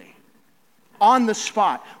immediately. On the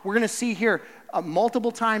spot. We're going to see here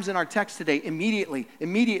multiple times in our text today, immediately,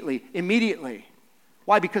 immediately, immediately.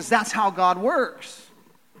 Why? Because that's how God works.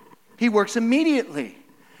 He works immediately.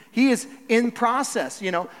 He is in process,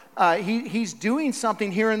 he's doing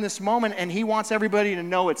something here in this moment, and he wants everybody to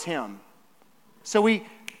know it's him. So he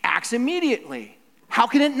acts immediately. How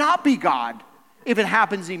can it not be God if it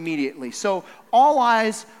happens immediately? So all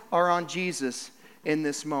eyes are on Jesus in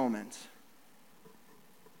this moment.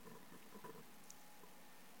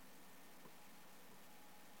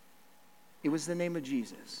 It was the name of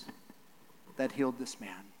Jesus that healed this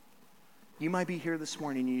man. You might be here this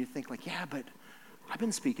morning and you think like, yeah, but I've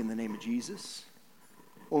been speaking the name of Jesus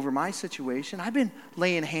over my situation. I've been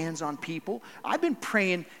laying hands on people. I've been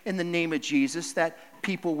praying in the name of Jesus that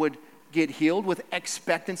people would get healed with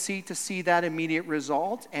expectancy to see that immediate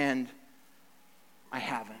result, and I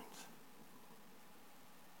haven't.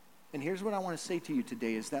 And here's what I want to say to you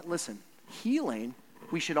today is that, listen, healing,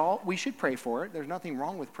 we should pray for it. There's nothing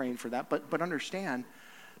wrong with praying for that, but understand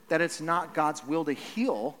that it's not God's will to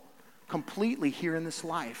heal completely here in this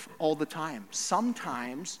life all the time.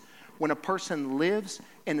 Sometimes when a person lives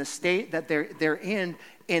in the state that they're in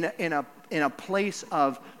a place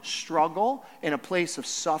of struggle, in a place of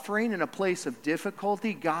suffering, in a place of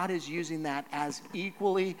difficulty, God is using that as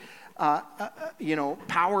equally,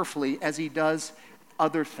 powerfully as He does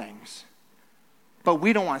other things. But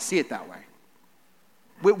we don't want to see it that way.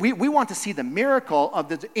 We want to see the miracle of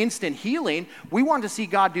the instant healing. We want to see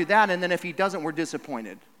God do that, and then if He doesn't, we're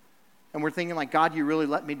disappointed. And we're thinking like, God, you really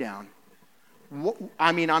let me down.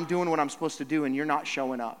 I'm doing what I'm supposed to do, and you're not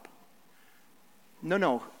showing up.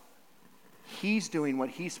 No. He's doing what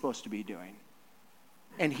He's supposed to be doing.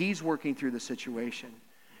 And He's working through the situation.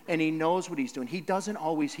 And He knows what He's doing. He doesn't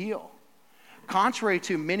always heal. Contrary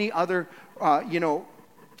to many other,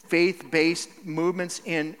 faith-based movements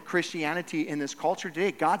in Christianity in this culture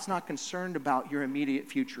today, God's not concerned about your immediate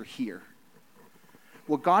future here.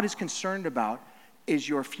 What God is concerned about is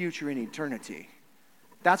your future in eternity.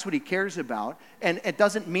 That's what he cares about. And it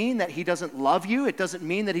doesn't mean that he doesn't love you. It doesn't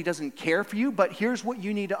mean that he doesn't care for you. But here's what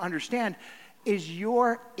you need to understand is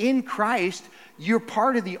you're in Christ. You're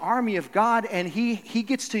part of the army of God, and he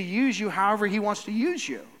gets to use you however he wants to use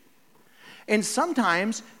you. And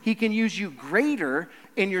sometimes he can use you greater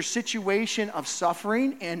in your situation of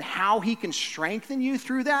suffering and how he can strengthen you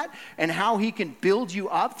through that and how he can build you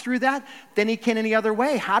up through that than he can any other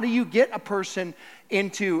way. How do you get a person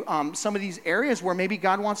into some of these areas where maybe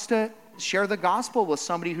God wants to share the gospel with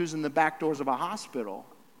somebody who's in the back doors of a hospital?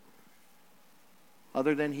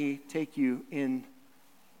 Other than he take you in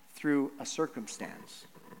through a circumstance.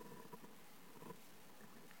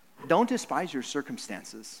 Don't despise your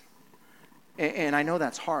circumstances. And I know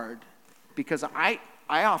that's hard because I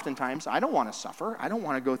oftentimes, I don't want to suffer. I don't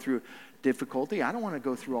want to go through difficulty. I don't want to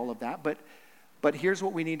go through all of that. But here's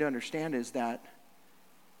what we need to understand is that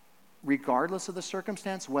regardless of the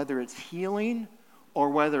circumstance, whether it's healing or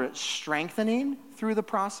whether it's strengthening through the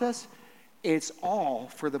process, it's all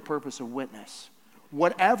for the purpose of witness.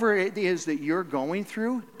 Whatever it is that you're going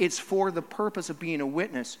through, it's for the purpose of being a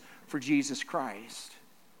witness for Jesus Christ.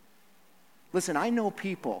 Listen, I know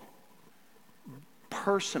people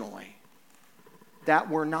personally that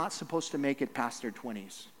were not supposed to make it past their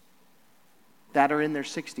 20s, that are in their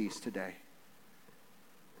 60s today.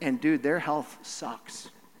 And dude, their health sucks.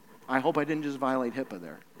 I hope I didn't just violate HIPAA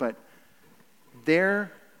there, but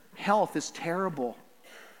their health is terrible.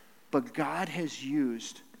 But God has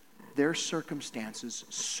used their circumstances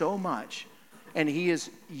so much, and he has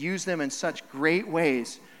used them in such great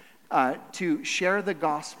ways to share the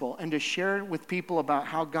gospel and to share with people about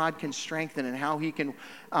how God can strengthen and how he can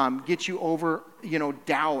get you over,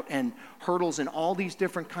 doubt and hurdles and all these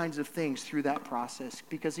different kinds of things through that process,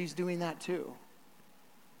 because he's doing that too.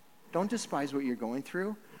 Don't despise what you're going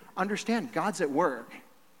through. Understand, God's at work.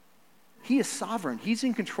 He is sovereign. He's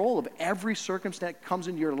in control of every circumstance that comes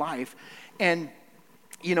into your life. And,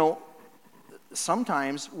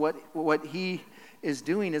 sometimes what he is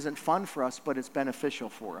doing isn't fun for us, but it's beneficial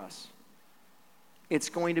for us. It's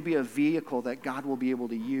going to be a vehicle that God will be able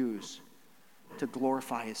to use to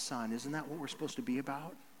glorify his son. Isn't that what we're supposed to be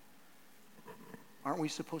about? Aren't we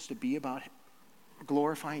supposed to be about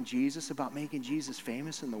glorifying Jesus, about making Jesus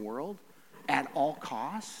famous in the world at all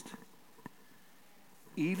cost?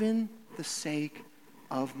 Even the sake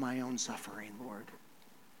of my own suffering, Lord.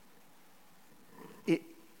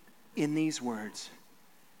 In these words,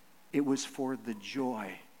 it was for the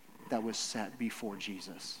joy that was set before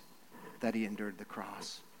Jesus that he endured the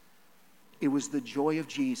cross. It was the joy of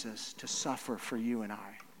Jesus to suffer for you and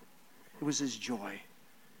I. It was his joy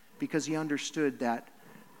because he understood that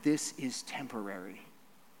this is temporary.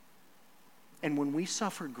 And when we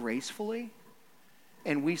suffer gracefully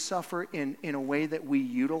and we suffer in a way that we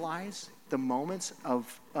utilize the moments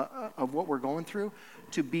of what we're going through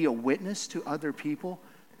to be a witness to other people,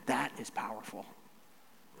 that is powerful.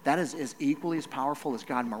 That is as equally as powerful as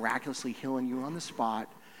God miraculously healing you on the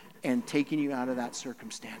spot and taking you out of that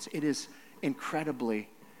circumstance. It is incredibly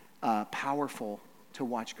powerful to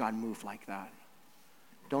watch God move like that.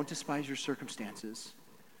 Don't despise your circumstances.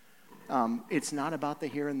 It's not about the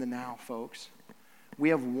here and the now, folks. We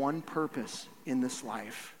have one purpose in this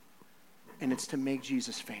life, and it's to make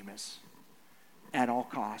Jesus famous at all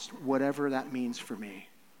cost, whatever that means for me.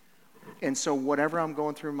 And so whatever I'm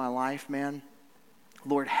going through in my life, man,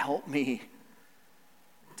 Lord, help me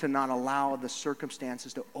to not allow the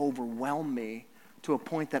circumstances to overwhelm me to a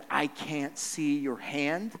point that I can't see your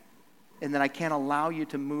hand and that I can't allow you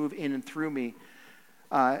to move in and through me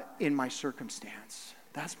in my circumstance.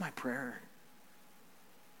 That's my prayer.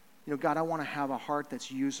 God, I want to have a heart that's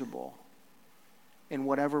usable in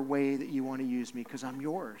whatever way that you want to use me because I'm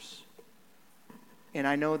yours. And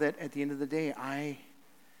I know that at the end of the day, I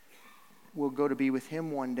will go to be with him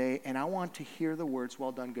one day, and I want to hear the words,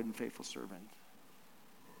 "Well done, good and faithful servant."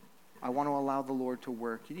 I want to allow the Lord to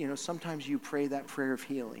work. Sometimes you pray that prayer of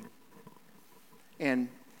healing, and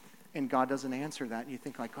God doesn't answer that, and you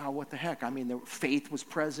think like, "Oh, what the heck?" I mean, the faith was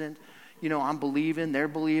present. I'm believing, they're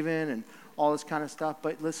believing, and all this kind of stuff.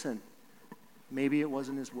 But listen, maybe it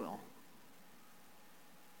wasn't his will.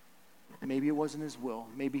 Maybe it wasn't his will.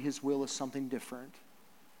 Maybe his will is something different.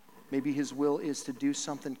 Maybe his will is to do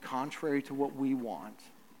something contrary to what we want.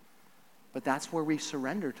 But that's where we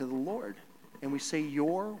surrender to the Lord. And we say,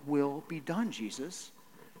 "Your will be done, Jesus.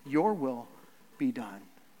 Your will be done."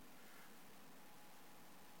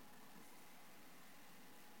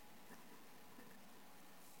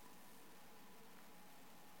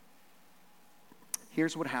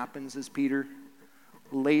 Here's what happens as Peter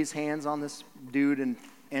lays hands on this dude and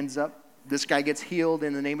ends up, this guy gets healed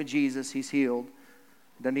in the name of Jesus. He's healed.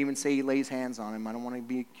 Doesn't even say he lays hands on him. I don't want to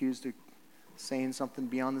be accused of saying something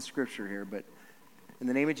beyond the scripture here, but in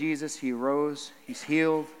the name of Jesus, he arose, he's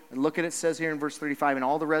healed. And look at it says here in verse 35, and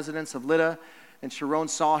all the residents of Lydda and Sharon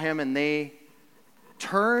saw him, and they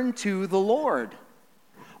turned to the Lord.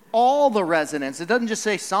 All the residents. It doesn't just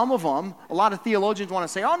say some of them. A lot of theologians want to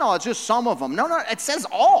say, oh no, it's just some of them. No, it says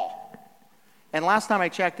all. And last time I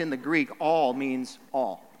checked in the Greek, all means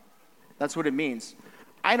all. That's what it means.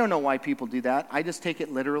 I don't know why people do that. I just take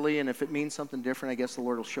it literally, and if it means something different, I guess the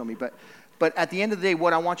Lord will show me. But at the end of the day,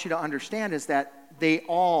 what I want you to understand is that they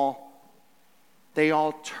all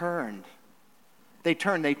turned. They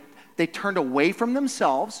turned away from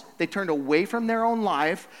themselves. They turned away from their own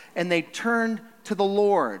life, and they turned to the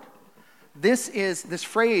Lord. This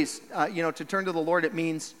phrase, to turn to the Lord, it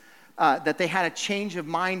means that they had a change of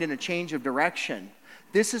mind and a change of direction.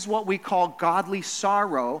 This is what we call godly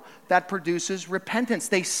sorrow that produces repentance.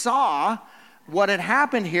 They saw what had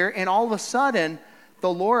happened here, and all of a sudden,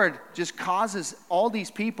 the Lord just causes all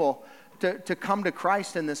these people to come to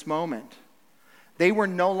Christ in this moment. They were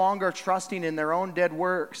no longer trusting in their own dead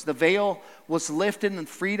works. The veil was lifted and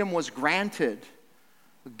freedom was granted.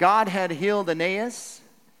 God had healed Aeneas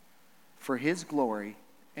for his glory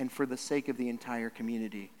and for the sake of the entire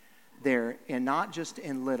community there, and not just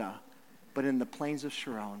in Lydda, but in the plains of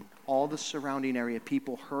Sharon. All the surrounding area,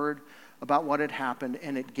 people heard about what had happened,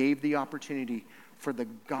 and it gave the opportunity for the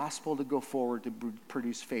gospel to go forward to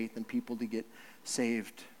produce faith and people to get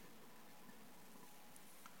saved.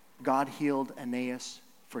 God healed Aeneas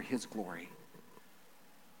for his glory.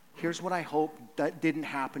 Here's what I hope that didn't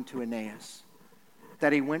happen to Aeneas.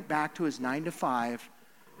 That he went back to his 9 to 5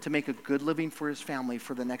 to make a good living for his family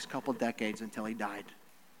for the next couple decades until he died.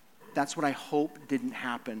 That's what I hope didn't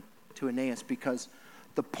happen to Aeneas, because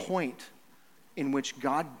the point in which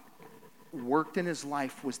God worked in his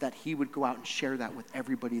life was that he would go out and share that with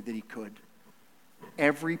everybody that he could.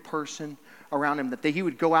 Every person around him, that he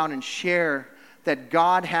would go out and share that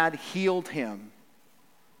God had healed him.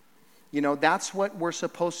 That's what we're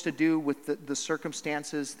supposed to do with the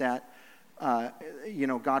circumstances that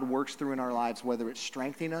God works through in our lives, whether it's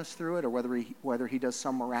strengthening us through it or whether he does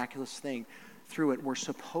some miraculous thing through it. We're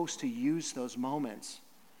supposed to use those moments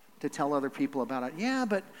to tell other people about it. Yeah,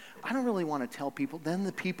 but I don't really want to tell people. Then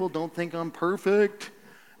the people don't think I'm perfect,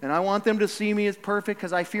 and I want them to see me as perfect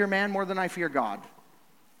because I fear man more than I fear God.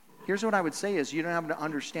 Here's what I would say is you don't have an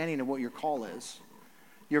understanding of what your call is.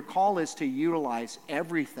 Your call is to utilize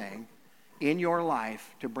everything in your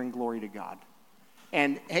life to bring glory to God.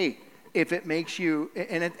 And hey, if it makes you,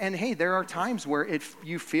 and hey, there are times where if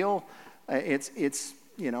you feel I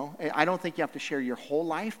don't think you have to share your whole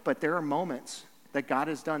life, but there are moments that God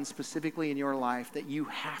has done specifically in your life that you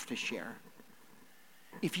have to share.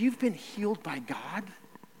 If you've been healed by God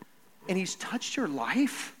and he's touched your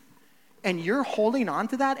life and you're holding on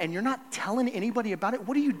to that and you're not telling anybody about it,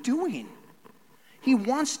 what are you doing? He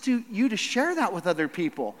wants you to share that with other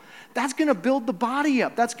people. That's going to build the body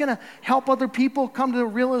up. That's going to help other people come to the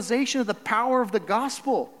realization of the power of the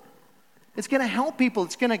gospel. It's going to help people.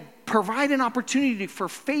 It's going to provide an opportunity for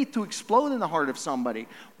faith to explode in the heart of somebody.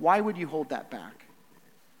 Why would you hold that back?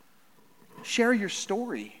 Share your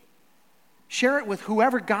story. Share it with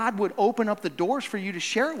whoever God would open up the doors for you to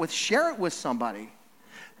share it with. Share it with somebody.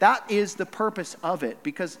 That is the purpose of it.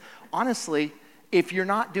 Because honestly, if you're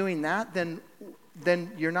not doing that, then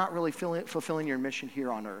you're not really fulfilling your mission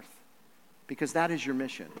here on earth. Because that is your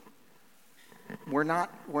mission. We're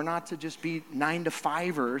not to just be 9 to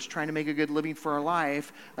 5ers trying to make a good living for our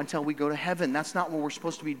life until we go to heaven. That's not what we're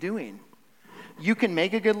supposed to be doing. You can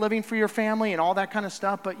make a good living for your family and all that kind of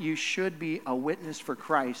stuff, but you should be a witness for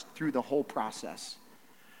Christ through the whole process.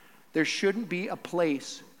 There shouldn't be a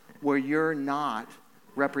place where you're not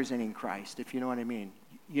representing Christ, if you know what I mean.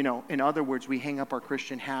 In other words, we hang up our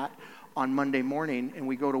Christian hat on Monday morning and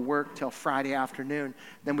we go to work till Friday afternoon,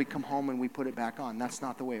 then we come home and we put it back on. That's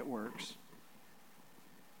not the way it works.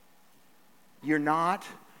 You're not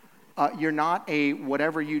a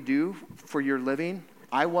whatever you do for your living.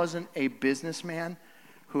 I wasn't a businessman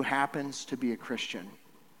who happens to be a Christian.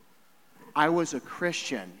 I was a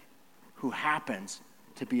Christian who happens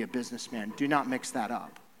to be a businessman. Do not mix that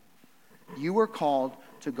up. You were called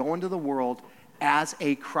to go into the world as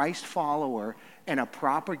a Christ follower and a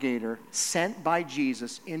propagator sent by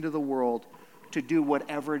Jesus into the world to do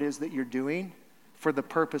whatever it is that you're doing for the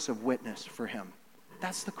purpose of witness for him.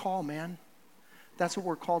 That's the call, man. That's what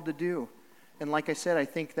we're called to do. And like I said, I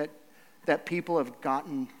think that people have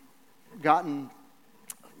gotten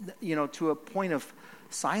to a point of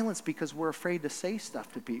Silence because we're afraid to say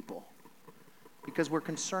stuff to people, because we're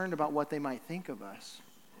concerned about what they might think of us.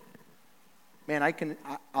 Man,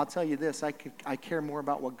 I'll tell you this, I care more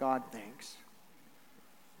about what God thinks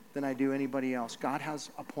than I do anybody else. God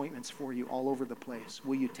has appointments for you all over the place.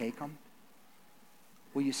 Will you take them?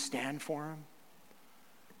 Will you stand for them?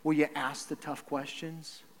 Will you ask the tough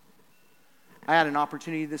questions? I had an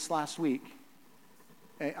opportunity this last week.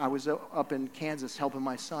 I was up in Kansas helping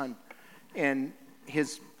my son, and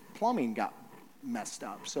his plumbing got messed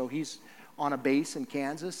up. So he's on a base in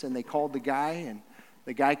Kansas, and they called the guy, and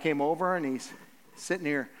the guy came over, and he's sitting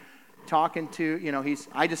here talking to,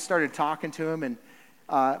 I just started talking to him, and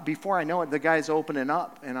before I know it, the guy's opening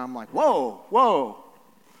up, and I'm like, whoa,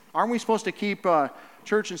 aren't we supposed to keep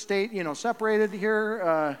church and state, separated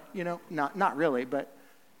here? Not really, but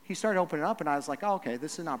he started opening up, and I was like, oh, okay,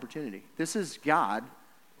 this is an opportunity. This is God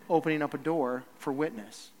opening up a door for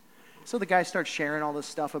witness. So the guy starts sharing all this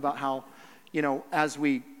stuff about how,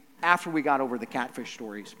 after we got over the catfish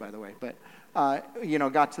stories, by the way, but,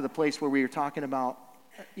 got to the place where we were talking about,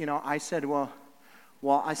 I said,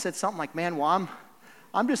 I said something like, man,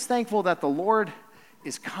 I'm just thankful that the Lord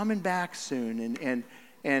is coming back soon. And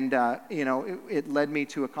it led me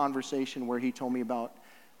to a conversation where he told me about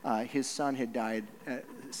his son had died at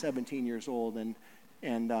 17 years old. And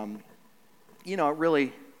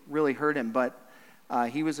it really hurt him. But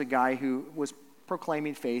he was a guy who was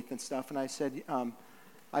proclaiming faith and stuff. And I said,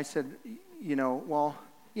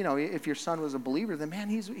 if your son was a believer, then man,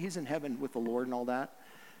 he's in heaven with the Lord and all that.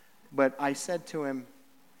 But I said to him,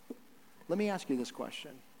 let me ask you this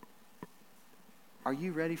question. Are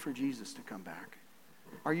you ready for Jesus to come back?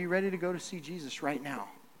 Are you ready to go to see Jesus right now?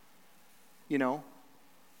 And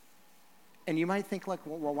you might think like,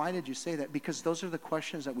 well, why did you say that? Because those are the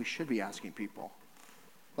questions that we should be asking people.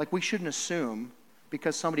 Like, we shouldn't assume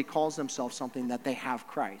because somebody calls themselves something that they have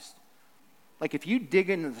Christ. Like, if you dig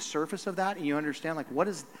into the surface of that and you understand, like, what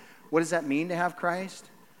does that mean to have Christ?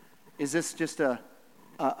 Is this just a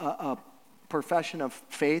profession of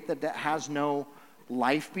faith that has no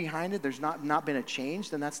life behind it? There's not been a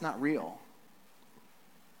change? Then that's not real.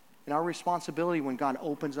 And our responsibility when God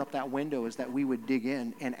opens up that window is that we would dig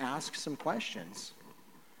in and ask some questions.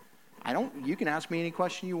 You can ask me any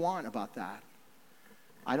question you want about that.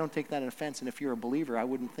 I don't take that as offense, and if you're a believer, I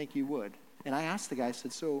wouldn't think you would. And I asked the guy, I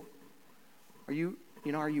said, so are you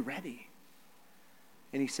ready?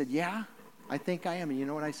 And he said, yeah, I think I am. And you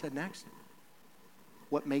know what I said next?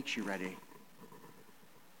 What makes you ready?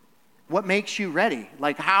 What makes you ready?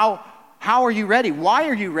 Like, how are you ready? Why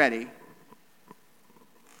are you ready?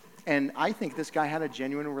 And I think this guy had a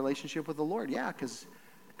genuine relationship with the Lord. Yeah, because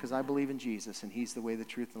I believe in Jesus, and he's the way, the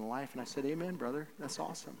truth, and the life. And I said, amen, brother. That's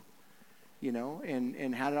awesome.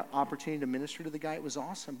 And had an opportunity to minister to the guy. It was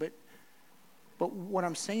awesome. But what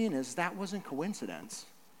I'm saying is that wasn't coincidence.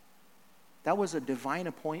 That was a divine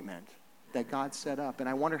appointment that God set up. And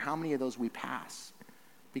I wonder how many of those we pass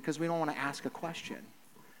because we don't want to ask a question,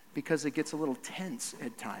 because it gets a little tense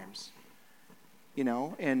at times.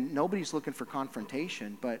 And nobody's looking for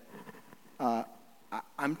confrontation, but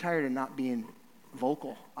I'm tired of not being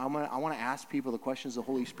vocal. I want to ask people the questions the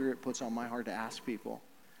Holy Spirit puts on my heart to ask people.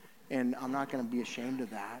 And I'm not going to be ashamed of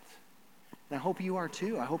that. And I hope you are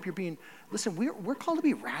too. I hope you're listen, we're called to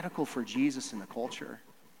be radical for Jesus in the culture.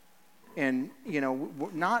 And,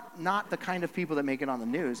 not the kind of people that make it on the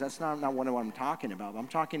news. That's not what I'm talking about. I'm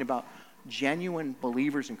talking about genuine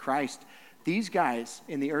believers in Christ. These guys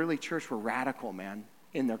in the early church were radical, man,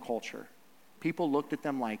 in their culture. People looked at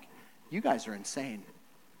them like, you guys are insane.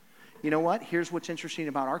 You know what? Here's what's interesting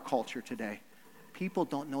about our culture today. People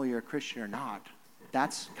don't know you're a Christian or not.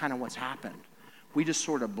 That's kind of what's happened. We just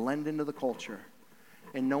sort of blend into the culture,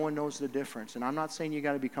 and no one knows the difference. And I'm not saying you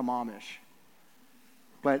got to become Amish,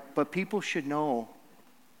 but people should know.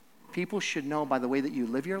 People should know by the way that you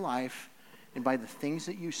live your life and by the things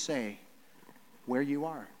that you say where you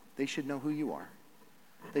are. They should know who you are.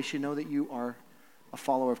 They should know that you are a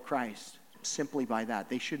follower of Christ simply by that.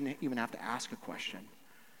 They shouldn't even have to ask a question.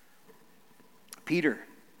 Peter,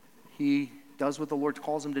 he does what the Lord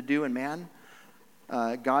calls him to do, and man,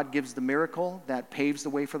 God gives the miracle that paves the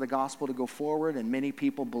way for the gospel to go forward, and many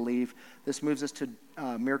people believe. This moves us to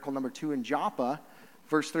miracle number 2 in Joppa,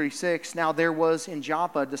 verse 36. Now there was in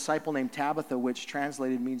Joppa a disciple named Tabitha, which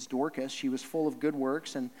translated means Dorcas. She was full of good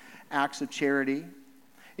works and acts of charity.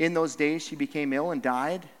 In those days she became ill and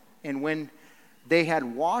died, and when they had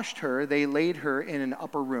washed her, they laid her in an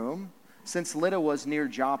upper room. Since Lydda was near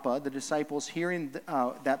Joppa, the disciples, hearing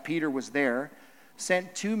that Peter was there,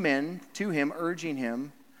 sent 2 men to him, urging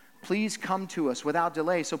him, please come to us without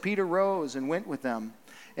delay. So Peter rose and went with them.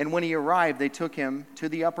 And when he arrived, they took him to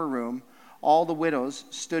the upper room. All the widows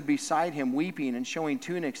stood beside him, weeping and showing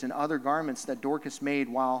tunics and other garments that Dorcas made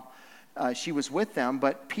while she was with them.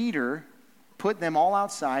 But Peter put them all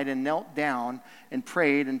outside and knelt down and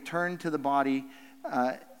prayed and turned to the body,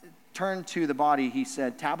 he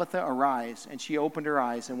said, "Tabitha, arise." And she opened her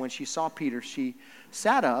eyes, and when she saw Peter, she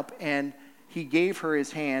sat up, and he gave her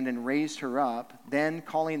his hand and raised her up. Then,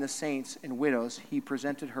 calling the saints and widows, he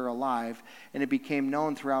presented her alive, and it became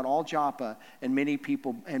known throughout all Joppa, and many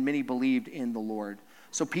believed in the Lord.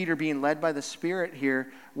 So Peter, being led by the Spirit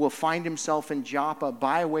here, will find himself in Joppa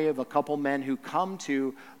by way of a couple men who come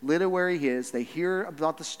to Lydda where he is. They hear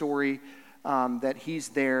about the story that he's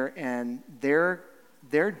there, and their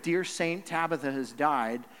dear Saint Tabitha has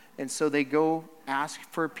died, and so they go ask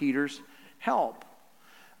for Peter's help.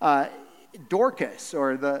 Dorcas,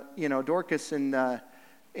 or Dorcas in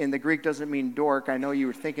the Greek doesn't mean dork. I know you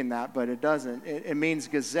were thinking that, but it doesn't. It means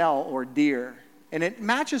gazelle or deer, and it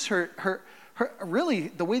matches her. Really,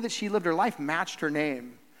 the way that she lived her life matched her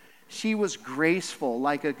name. She was graceful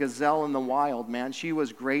like a gazelle in the wild, man. She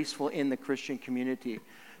was graceful in the Christian community.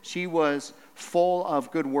 She was full of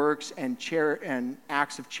good works and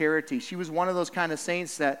acts of charity. She was one of those kind of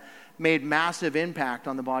saints that made massive impact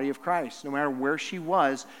on the body of Christ. No matter where she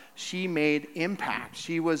was, she made impact.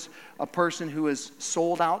 She was a person who was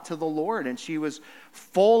sold out to the Lord, and she was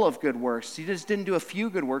full of good works. She just didn't do a few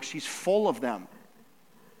good works. She's full of them.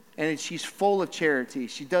 And she's full of charity.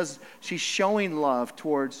 She's showing love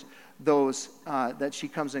towards those that she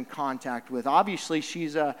comes in contact with. Obviously,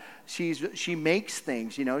 she makes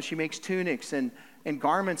things. She makes tunics and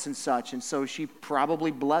garments and such, and so she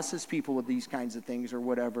probably blesses people with these kinds of things or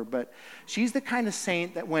whatever. But she's the kind of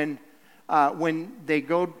saint that when they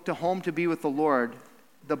go to home to be with the Lord,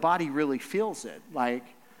 the body really feels it. Like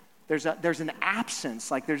there's an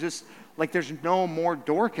absence. Like there's no more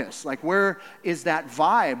Dorcas. Like, where is that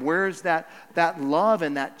vibe? Where is that love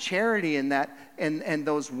and that charity and that and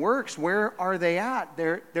those works? Where are they at?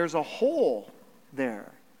 There's a hole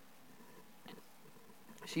there.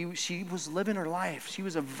 She was living her life. She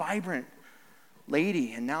was a vibrant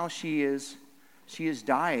lady, and now she has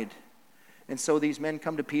died. And so these men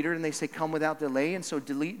come to Peter and they say, "Come without delay." And so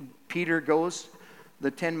Peter goes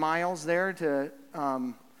the 10 miles there to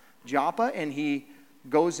Joppa, and he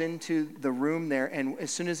goes into the room there, and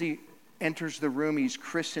as soon as he enters the room, he's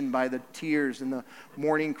christened by the tears and the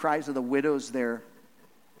mourning cries of the widows there,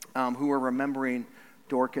 who are remembering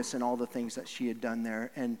Dorcas and all the things that she had done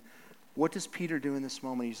there. And what does Peter do in this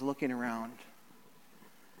moment? He's looking around.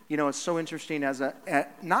 It's so interesting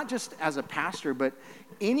not just as a pastor, but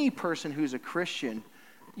any person who's a Christian.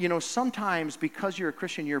 Sometimes because you're a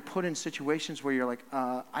Christian, you're put in situations where you're like,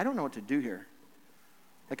 I don't know what to do here.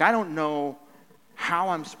 Like, I don't know how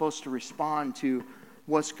I'm supposed to respond to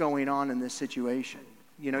what's going on in this situation.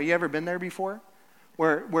 You ever been there before?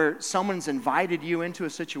 Where someone's invited you into a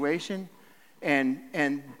situation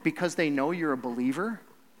and because they know you're a believer,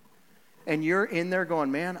 and you're in there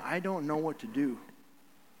going, "Man, I don't know what to do.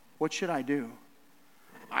 What should I do?"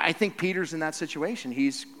 I think Peter's in that situation.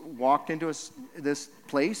 He's walked into this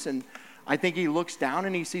place, and I think he looks down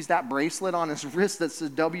and he sees that bracelet on his wrist that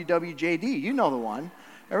says WWJD. You know the one.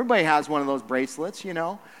 Everybody has one of those bracelets,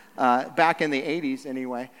 back in the 80s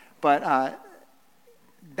anyway. But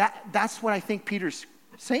that's what I think Peter's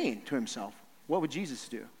saying to himself. What would Jesus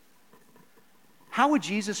do? How would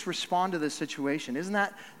Jesus respond to this situation?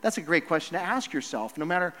 That's a great question to ask yourself. No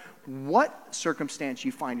matter what circumstance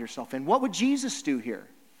you find yourself in, what would Jesus do here?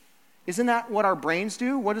 Isn't that what our brains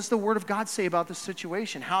do? What does the Word of God say about this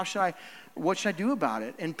situation? What should I do about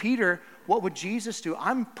it? And Peter, what would Jesus do?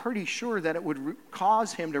 I'm pretty sure that it would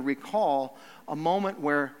cause him to recall a moment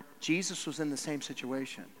where Jesus was in the same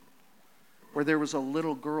situation, where there was a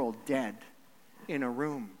little girl dead in a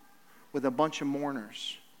room with a bunch of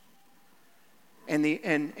mourners.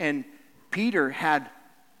 And Peter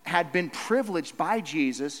had been privileged by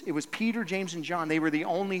Jesus. It was Peter, James, and John. They were the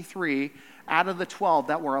only 3 out of the 12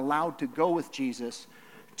 that were allowed to go with Jesus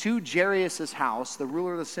to Jairus' house, the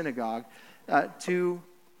ruler of the synagogue, to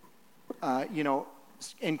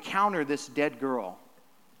encounter this dead girl.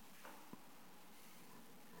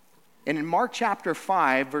 And in Mark chapter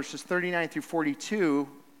 5, verses 39 through 42,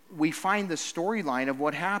 we find the storyline of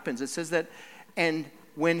what happens. It says that, and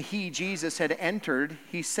when Jesus had entered,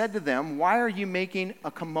 he said to them, "Why are you making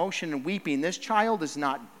a commotion and weeping? This child is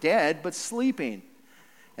not dead, but sleeping."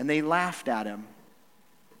 And they laughed at him.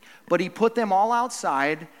 But he put them all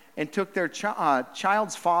outside and took their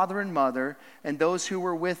child's father and mother and those who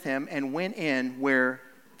were with him and went in where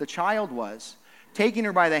the child was. Taking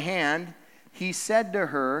her by the hand, he said to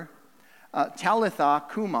her, Talitha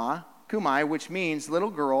kumai, which means,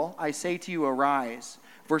 little girl, I say to you, arise.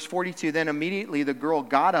 Verse 42, then immediately the girl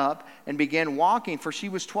got up and began walking, for she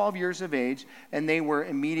was 12 years of age, and they were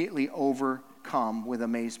immediately overcome with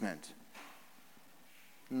amazement.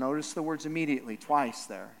 Notice the words immediately, twice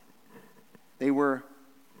there.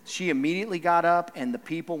 She immediately got up, and the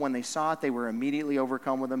people, when they saw it, they were immediately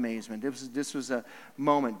overcome with amazement. This was a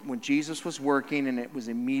moment when Jesus was working, and it was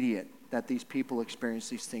immediate that these people experienced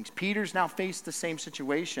these things. Peter's now faced the same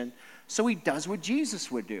situation, so he does what Jesus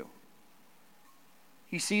would do.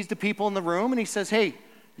 He sees the people in the room, and he says, hey,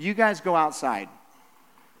 you guys go outside.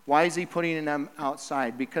 Why is he putting them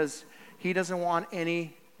outside? Because he doesn't want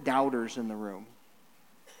any doubters in the room.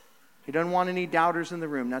 He doesn't want any doubters in the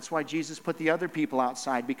room. That's why Jesus put the other people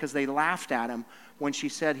outside, because they laughed at him when she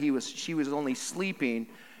said she was only sleeping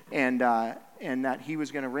and that he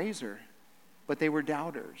was going to raise her. But they were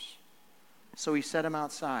doubters. So he set them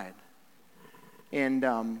outside. And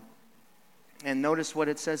notice what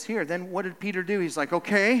it says here. Then what did Peter do? He's like,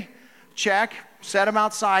 okay, check, set them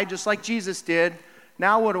outside just like Jesus did.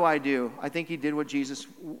 Now what do I do? I think he did what Jesus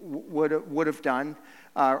would have done.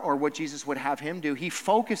 Or what Jesus would have him do. He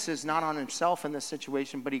focuses not on himself in this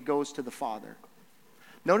situation, but he goes to the Father.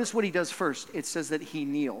 Notice what he does first. It says that he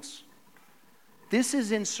kneels. This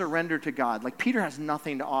is in surrender to God. Like, Peter has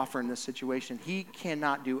nothing to offer in this situation. He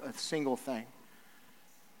cannot do a single thing.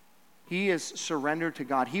 He is surrendered to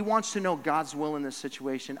God. He wants to know God's will in this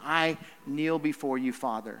situation. I kneel before you,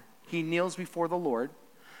 Father. He kneels before the Lord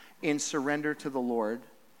in surrender to the Lord,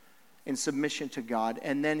 in submission to God,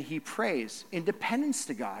 and then he prays in dependence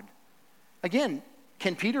to God. Again,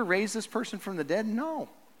 can Peter raise this person from the dead? No.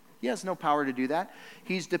 He has no power to do that.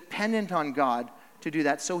 He's dependent on God to do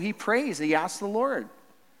that. So he prays. He asks the Lord.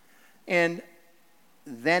 And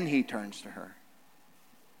then he turns to her.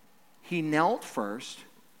 He knelt first,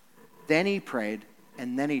 then he prayed,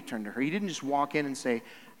 and then he turned to her. He didn't just walk in and say,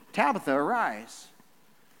 Tabitha, arise.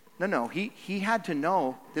 No. He had to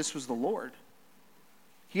know this was the Lord.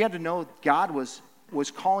 He had to know God was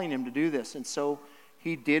calling him to do this. And so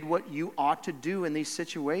he did what you ought to do in these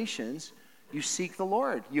situations. You seek the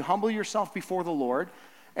Lord. You humble yourself before the Lord,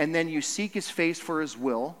 and then you seek his face for his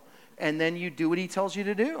will, and then you do what he tells you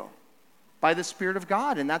to do by the Spirit of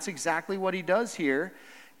God. And that's exactly what he does here.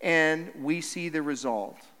 And we see the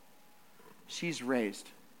result. She's raised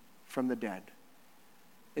from the dead.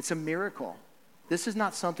 It's a miracle. This is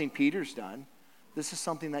not something Peter's done. This is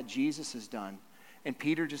something that Jesus has done. And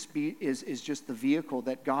Peter is just the vehicle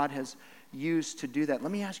that God has used to do that.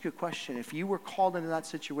 Let me ask you a question. If you were called into that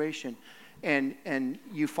situation and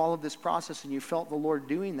you followed this process and you felt the Lord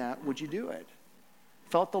doing that, would you do it?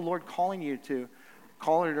 Felt the Lord calling you to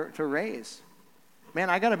call her to raise?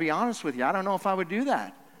 Man, I got to be honest with you. I don't know if I would do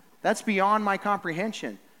that. That's beyond my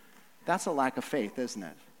comprehension. That's a lack of faith, isn't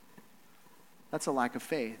it? That's a lack of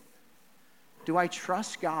faith. Do I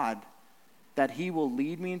trust God that he will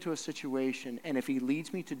lead me into a situation, and if he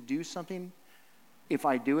leads me to do something, if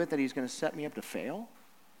I do it, that he's going to set me up to fail?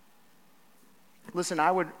 Listen,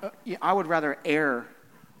 I would rather err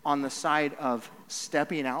on the side of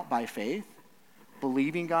stepping out by faith,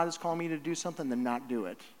 believing God is calling me to do something, than not do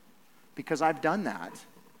it. Because I've done that.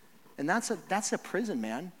 And that's a prison,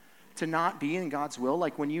 man, to not be in God's will.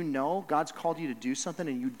 Like when you know God's called you to do something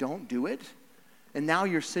and you don't do it, and now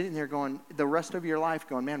you're sitting there going, the rest of your life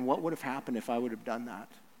going, man, what would have happened if I would have done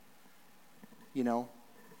that? You know,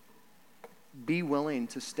 be willing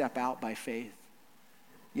to step out by faith.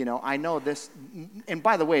 You know, I know this, and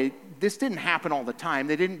by the way, this didn't happen all the time.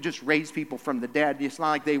 They didn't just raise people from the dead. It's not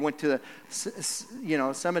like they went to the,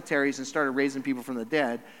 cemeteries and started raising people from the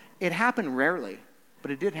dead. It happened rarely,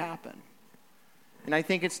 but it did happen. And I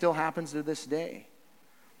think it still happens to this day.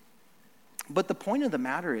 But the point of the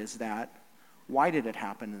matter is that, why did it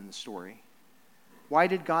happen in the story? Why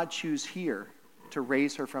did God choose here to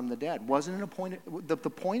raise her from the dead? Wasn't it a point? The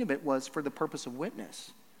point of it was for the purpose of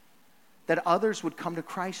witness, that others would come to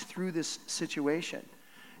Christ through this situation.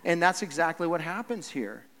 And that's exactly what happens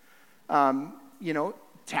here.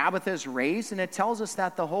 Tabitha is raised, and it tells us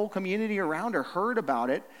that the whole community around her heard about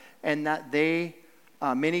it, and that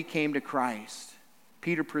many came to Christ.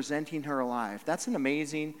 Peter presenting her alive. That's an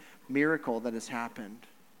amazing miracle that has happened.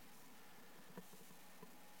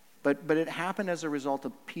 But it happened as a result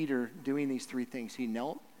of Peter doing these three things. He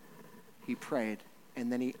knelt, he prayed,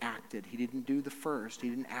 and then he acted. He didn't do the first. He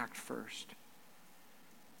didn't act first.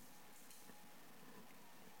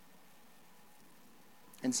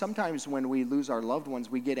 And sometimes when we lose our loved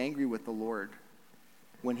ones, we get angry with the Lord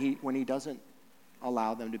when he doesn't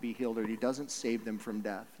allow them to be healed, or he doesn't save them from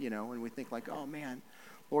death, and we think like, oh man,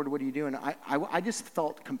 Lord, what are you doing? I just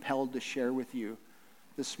felt compelled to share with you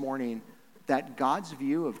this morning that God's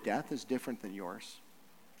view of death is different than yours.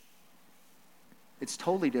 It's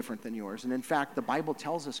totally different than yours. And in fact, the Bible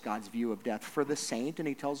tells us God's view of death for the saint, and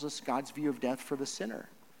he tells us God's view of death for the sinner.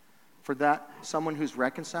 For that, someone who's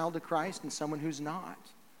reconciled to Christ and someone who's not.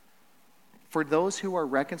 For those who are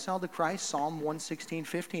reconciled to Christ, Psalm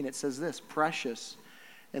 116:15, it says this, precious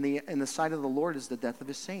in the sight of the Lord is the death of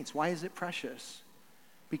his saints. Why is it precious?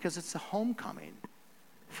 Because it's a homecoming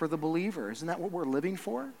for the believer. Isn't that what we're living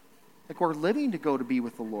for? Like we're living to go to be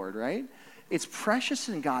with the Lord, right? It's precious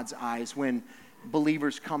in God's eyes when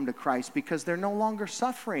believers come to Christ because they're no longer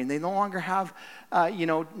suffering. They no longer have,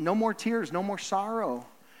 no more tears, no more sorrow,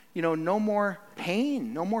 no more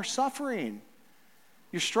pain, no more suffering.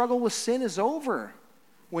 Your struggle with sin is over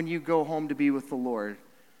when you go home to be with the Lord.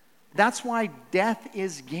 That's why death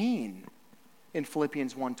is gain in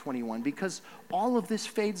Philippians 1:21, because all of this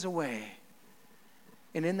fades away.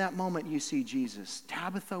 And in that moment, you see Jesus.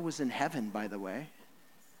 Tabitha was in heaven, by the way.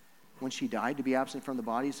 When she died, to be absent from the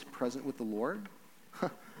body is present with the Lord.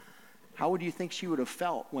 How would you think she would have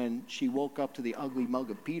felt when she woke up to the ugly mug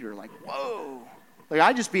of Peter? Like, whoa. Like,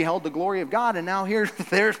 I just beheld the glory of God, and now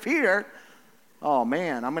there's Peter. Oh,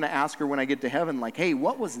 man, I'm going to ask her when I get to heaven, like, hey,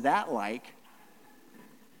 what was that like?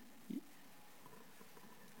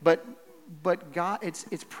 But God,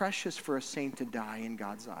 it's precious for a saint to die in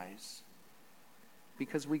God's eyes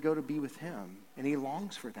because we go to be with him, and he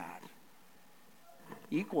longs for that.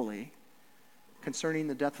 Equally, concerning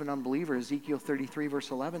the death of an unbeliever, Ezekiel 33 verse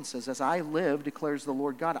 11 says, as I live, declares the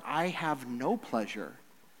Lord God, I have no pleasure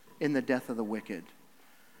in the death of the wicked,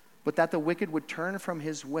 but that the wicked would turn from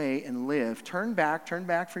his way and live. Turn back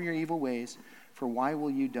from your evil ways, for why will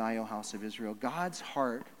you die, O house of Israel? God's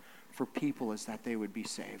heart for people is that they would be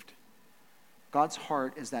saved. God's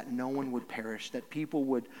heart is that no one would perish, that people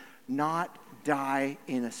would not die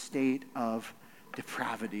in a state of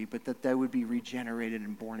depravity, but that they would be regenerated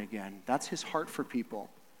and born again. That's his heart for people.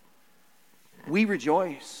 We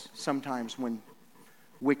rejoice sometimes when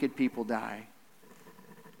wicked people die.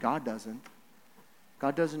 God doesn't.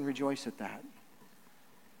 God doesn't rejoice at that.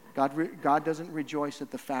 God doesn't rejoice at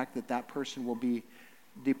the fact that that person will be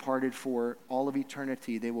departed for all of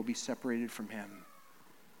eternity. They will be separated from him.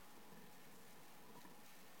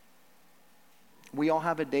 We all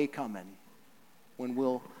have a day coming when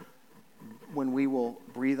we will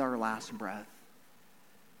breathe our last breath.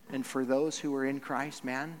 And for those who are in Christ,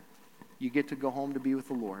 man, you get to go home to be with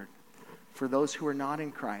the Lord. For those who are not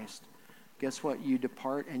in Christ, guess what? You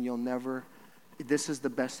depart and you'll never, this is the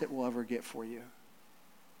best it will ever get for you.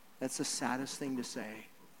 That's the saddest thing to say.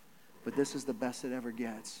 But this is the best it ever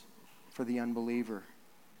gets for the unbeliever.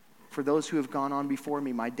 For those who have gone on before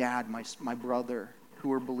me, my dad, my brother,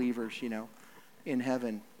 who are believers, in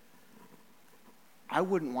heaven, I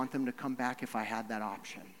wouldn't want them to come back if I had that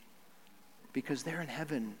option. Because they're in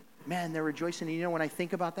heaven. Man, they're rejoicing. And when I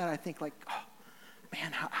think about that, I think like, oh,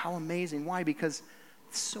 man, how amazing. Why? Because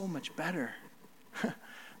it's so much better.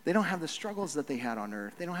 They don't have the struggles that they had on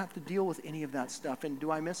earth. They don't have to deal with any of that stuff. And do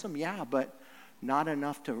I miss them? Yeah, but not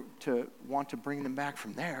enough to want to bring them back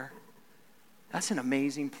from there. That's an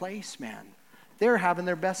amazing place, man. They're having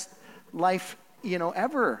their best life,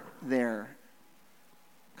 ever there.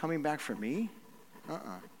 Coming back for me?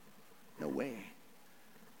 No way.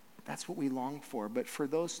 That's what we long for. But for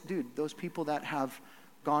those people that have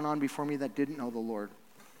gone on before me that didn't know the Lord,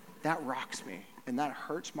 that rocks me and that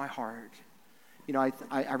hurts my heart.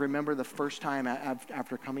 I remember the first time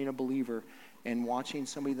after becoming a believer and watching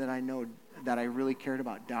somebody that I know that I really cared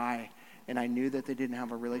about die, and I knew that they didn't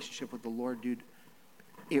have a relationship with the Lord, dude,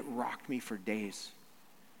 it rocked me for days.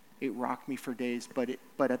 It rocked me for days.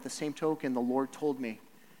 But at the same token, the Lord told me,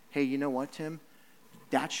 hey, you know what, Tim?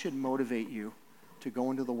 That should motivate you to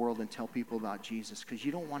go into the world and tell people about Jesus, because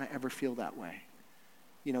you don't want to ever feel that way.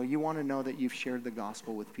 You want to know that you've shared the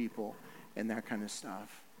gospel with people and that kind of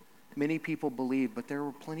stuff. Many people believed, but there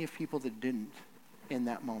were plenty of people that didn't in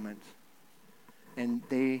that moment. And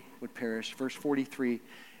they would perish. Verse 43,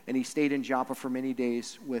 and he stayed in Joppa for many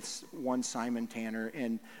days with one Simon Tanner.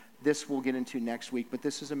 And this we'll get into next week, but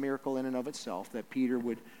this is a miracle in and of itself, that Peter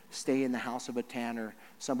would stay in the house of a tanner,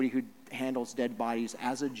 somebody who handles dead bodies.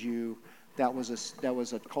 As a Jew, that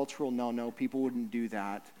was a cultural no-no. People wouldn't do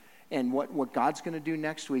that. And what God's going to do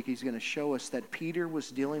next week, he's going to show us that Peter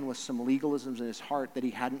was dealing with some legalisms in his heart that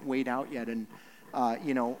he hadn't weighed out yet. And,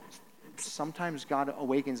 sometimes God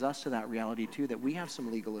awakens us to that reality too, that we have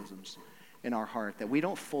some legalisms in our heart, that we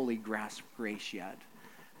don't fully grasp grace yet.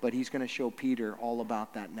 But he's going to show Peter all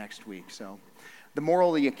about that next week. So The moral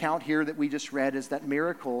of the account here that we just read is that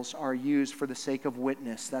miracles are used for the sake of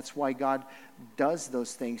witness. That's why God does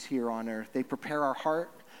those things here on earth. They prepare our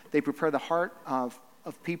heart. They prepare the heart of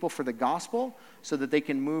people for the gospel so that they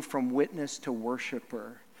can move from witness to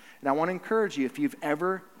worshiper. And I want to encourage you, if you've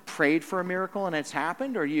ever prayed for a miracle and it's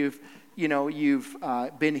happened, or you've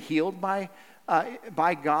been healed by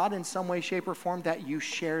God in some way, shape, or form, that you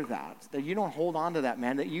share that you don't hold on to that,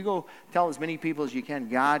 man, that you go tell as many people as you can,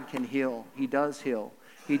 God can heal. He does heal.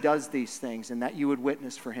 He does these things, and that you would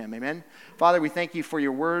witness for him. Amen. Father, we thank you for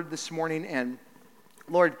your word this morning, and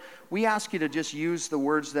Lord, we ask you to just use the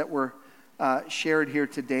words that were shared here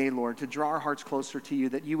today, Lord, to draw our hearts closer to you,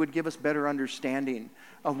 that you would give us better understanding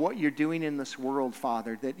of what you're doing in this world,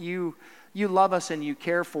 Father, that you love us and you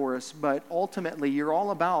care for us, but ultimately you're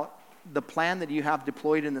all about the plan that you have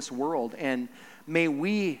deployed in this world. And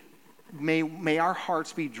may our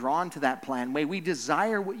hearts be drawn to that plan. May we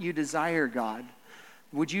desire what you desire, God.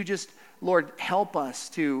 Would you just, Lord, help us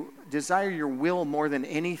to desire your will more than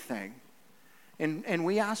anything. And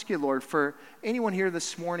we ask you, Lord, for anyone here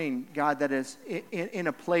this morning, God, that is in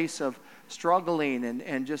a place of struggling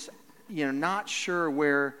and just, not sure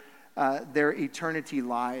where their eternity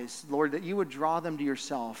lies, Lord, that you would draw them to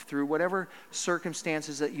yourself through whatever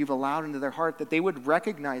circumstances that you've allowed into their heart, that they would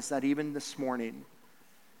recognize that even this morning,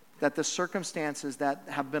 that the circumstances that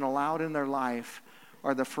have been allowed in their life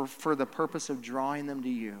are for the purpose of drawing them to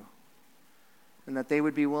you, and that they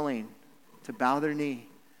would be willing to bow their knee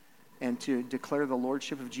and to declare the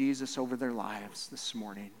lordship of Jesus over their lives this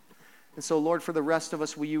morning. And so, Lord, for the rest of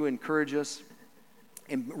us, will you encourage us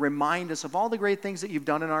and remind us of all the great things that you've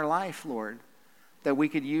done in our life, Lord, that we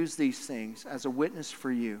could use these things as a witness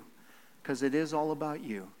for you, because it is all about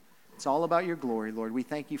you. It's all about your glory, Lord. We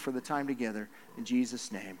thank you for the time together. In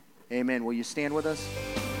Jesus' name, amen. Will you stand with us?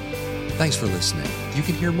 Thanks for listening. You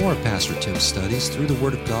can hear more of Pastor Tim's studies through the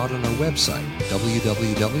Word of God on our website,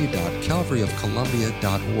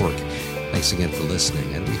 www.calvaryofcolumbia.org. Thanks again for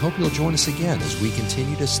listening, and we hope you'll join us again as we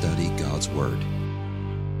continue to study God's Word.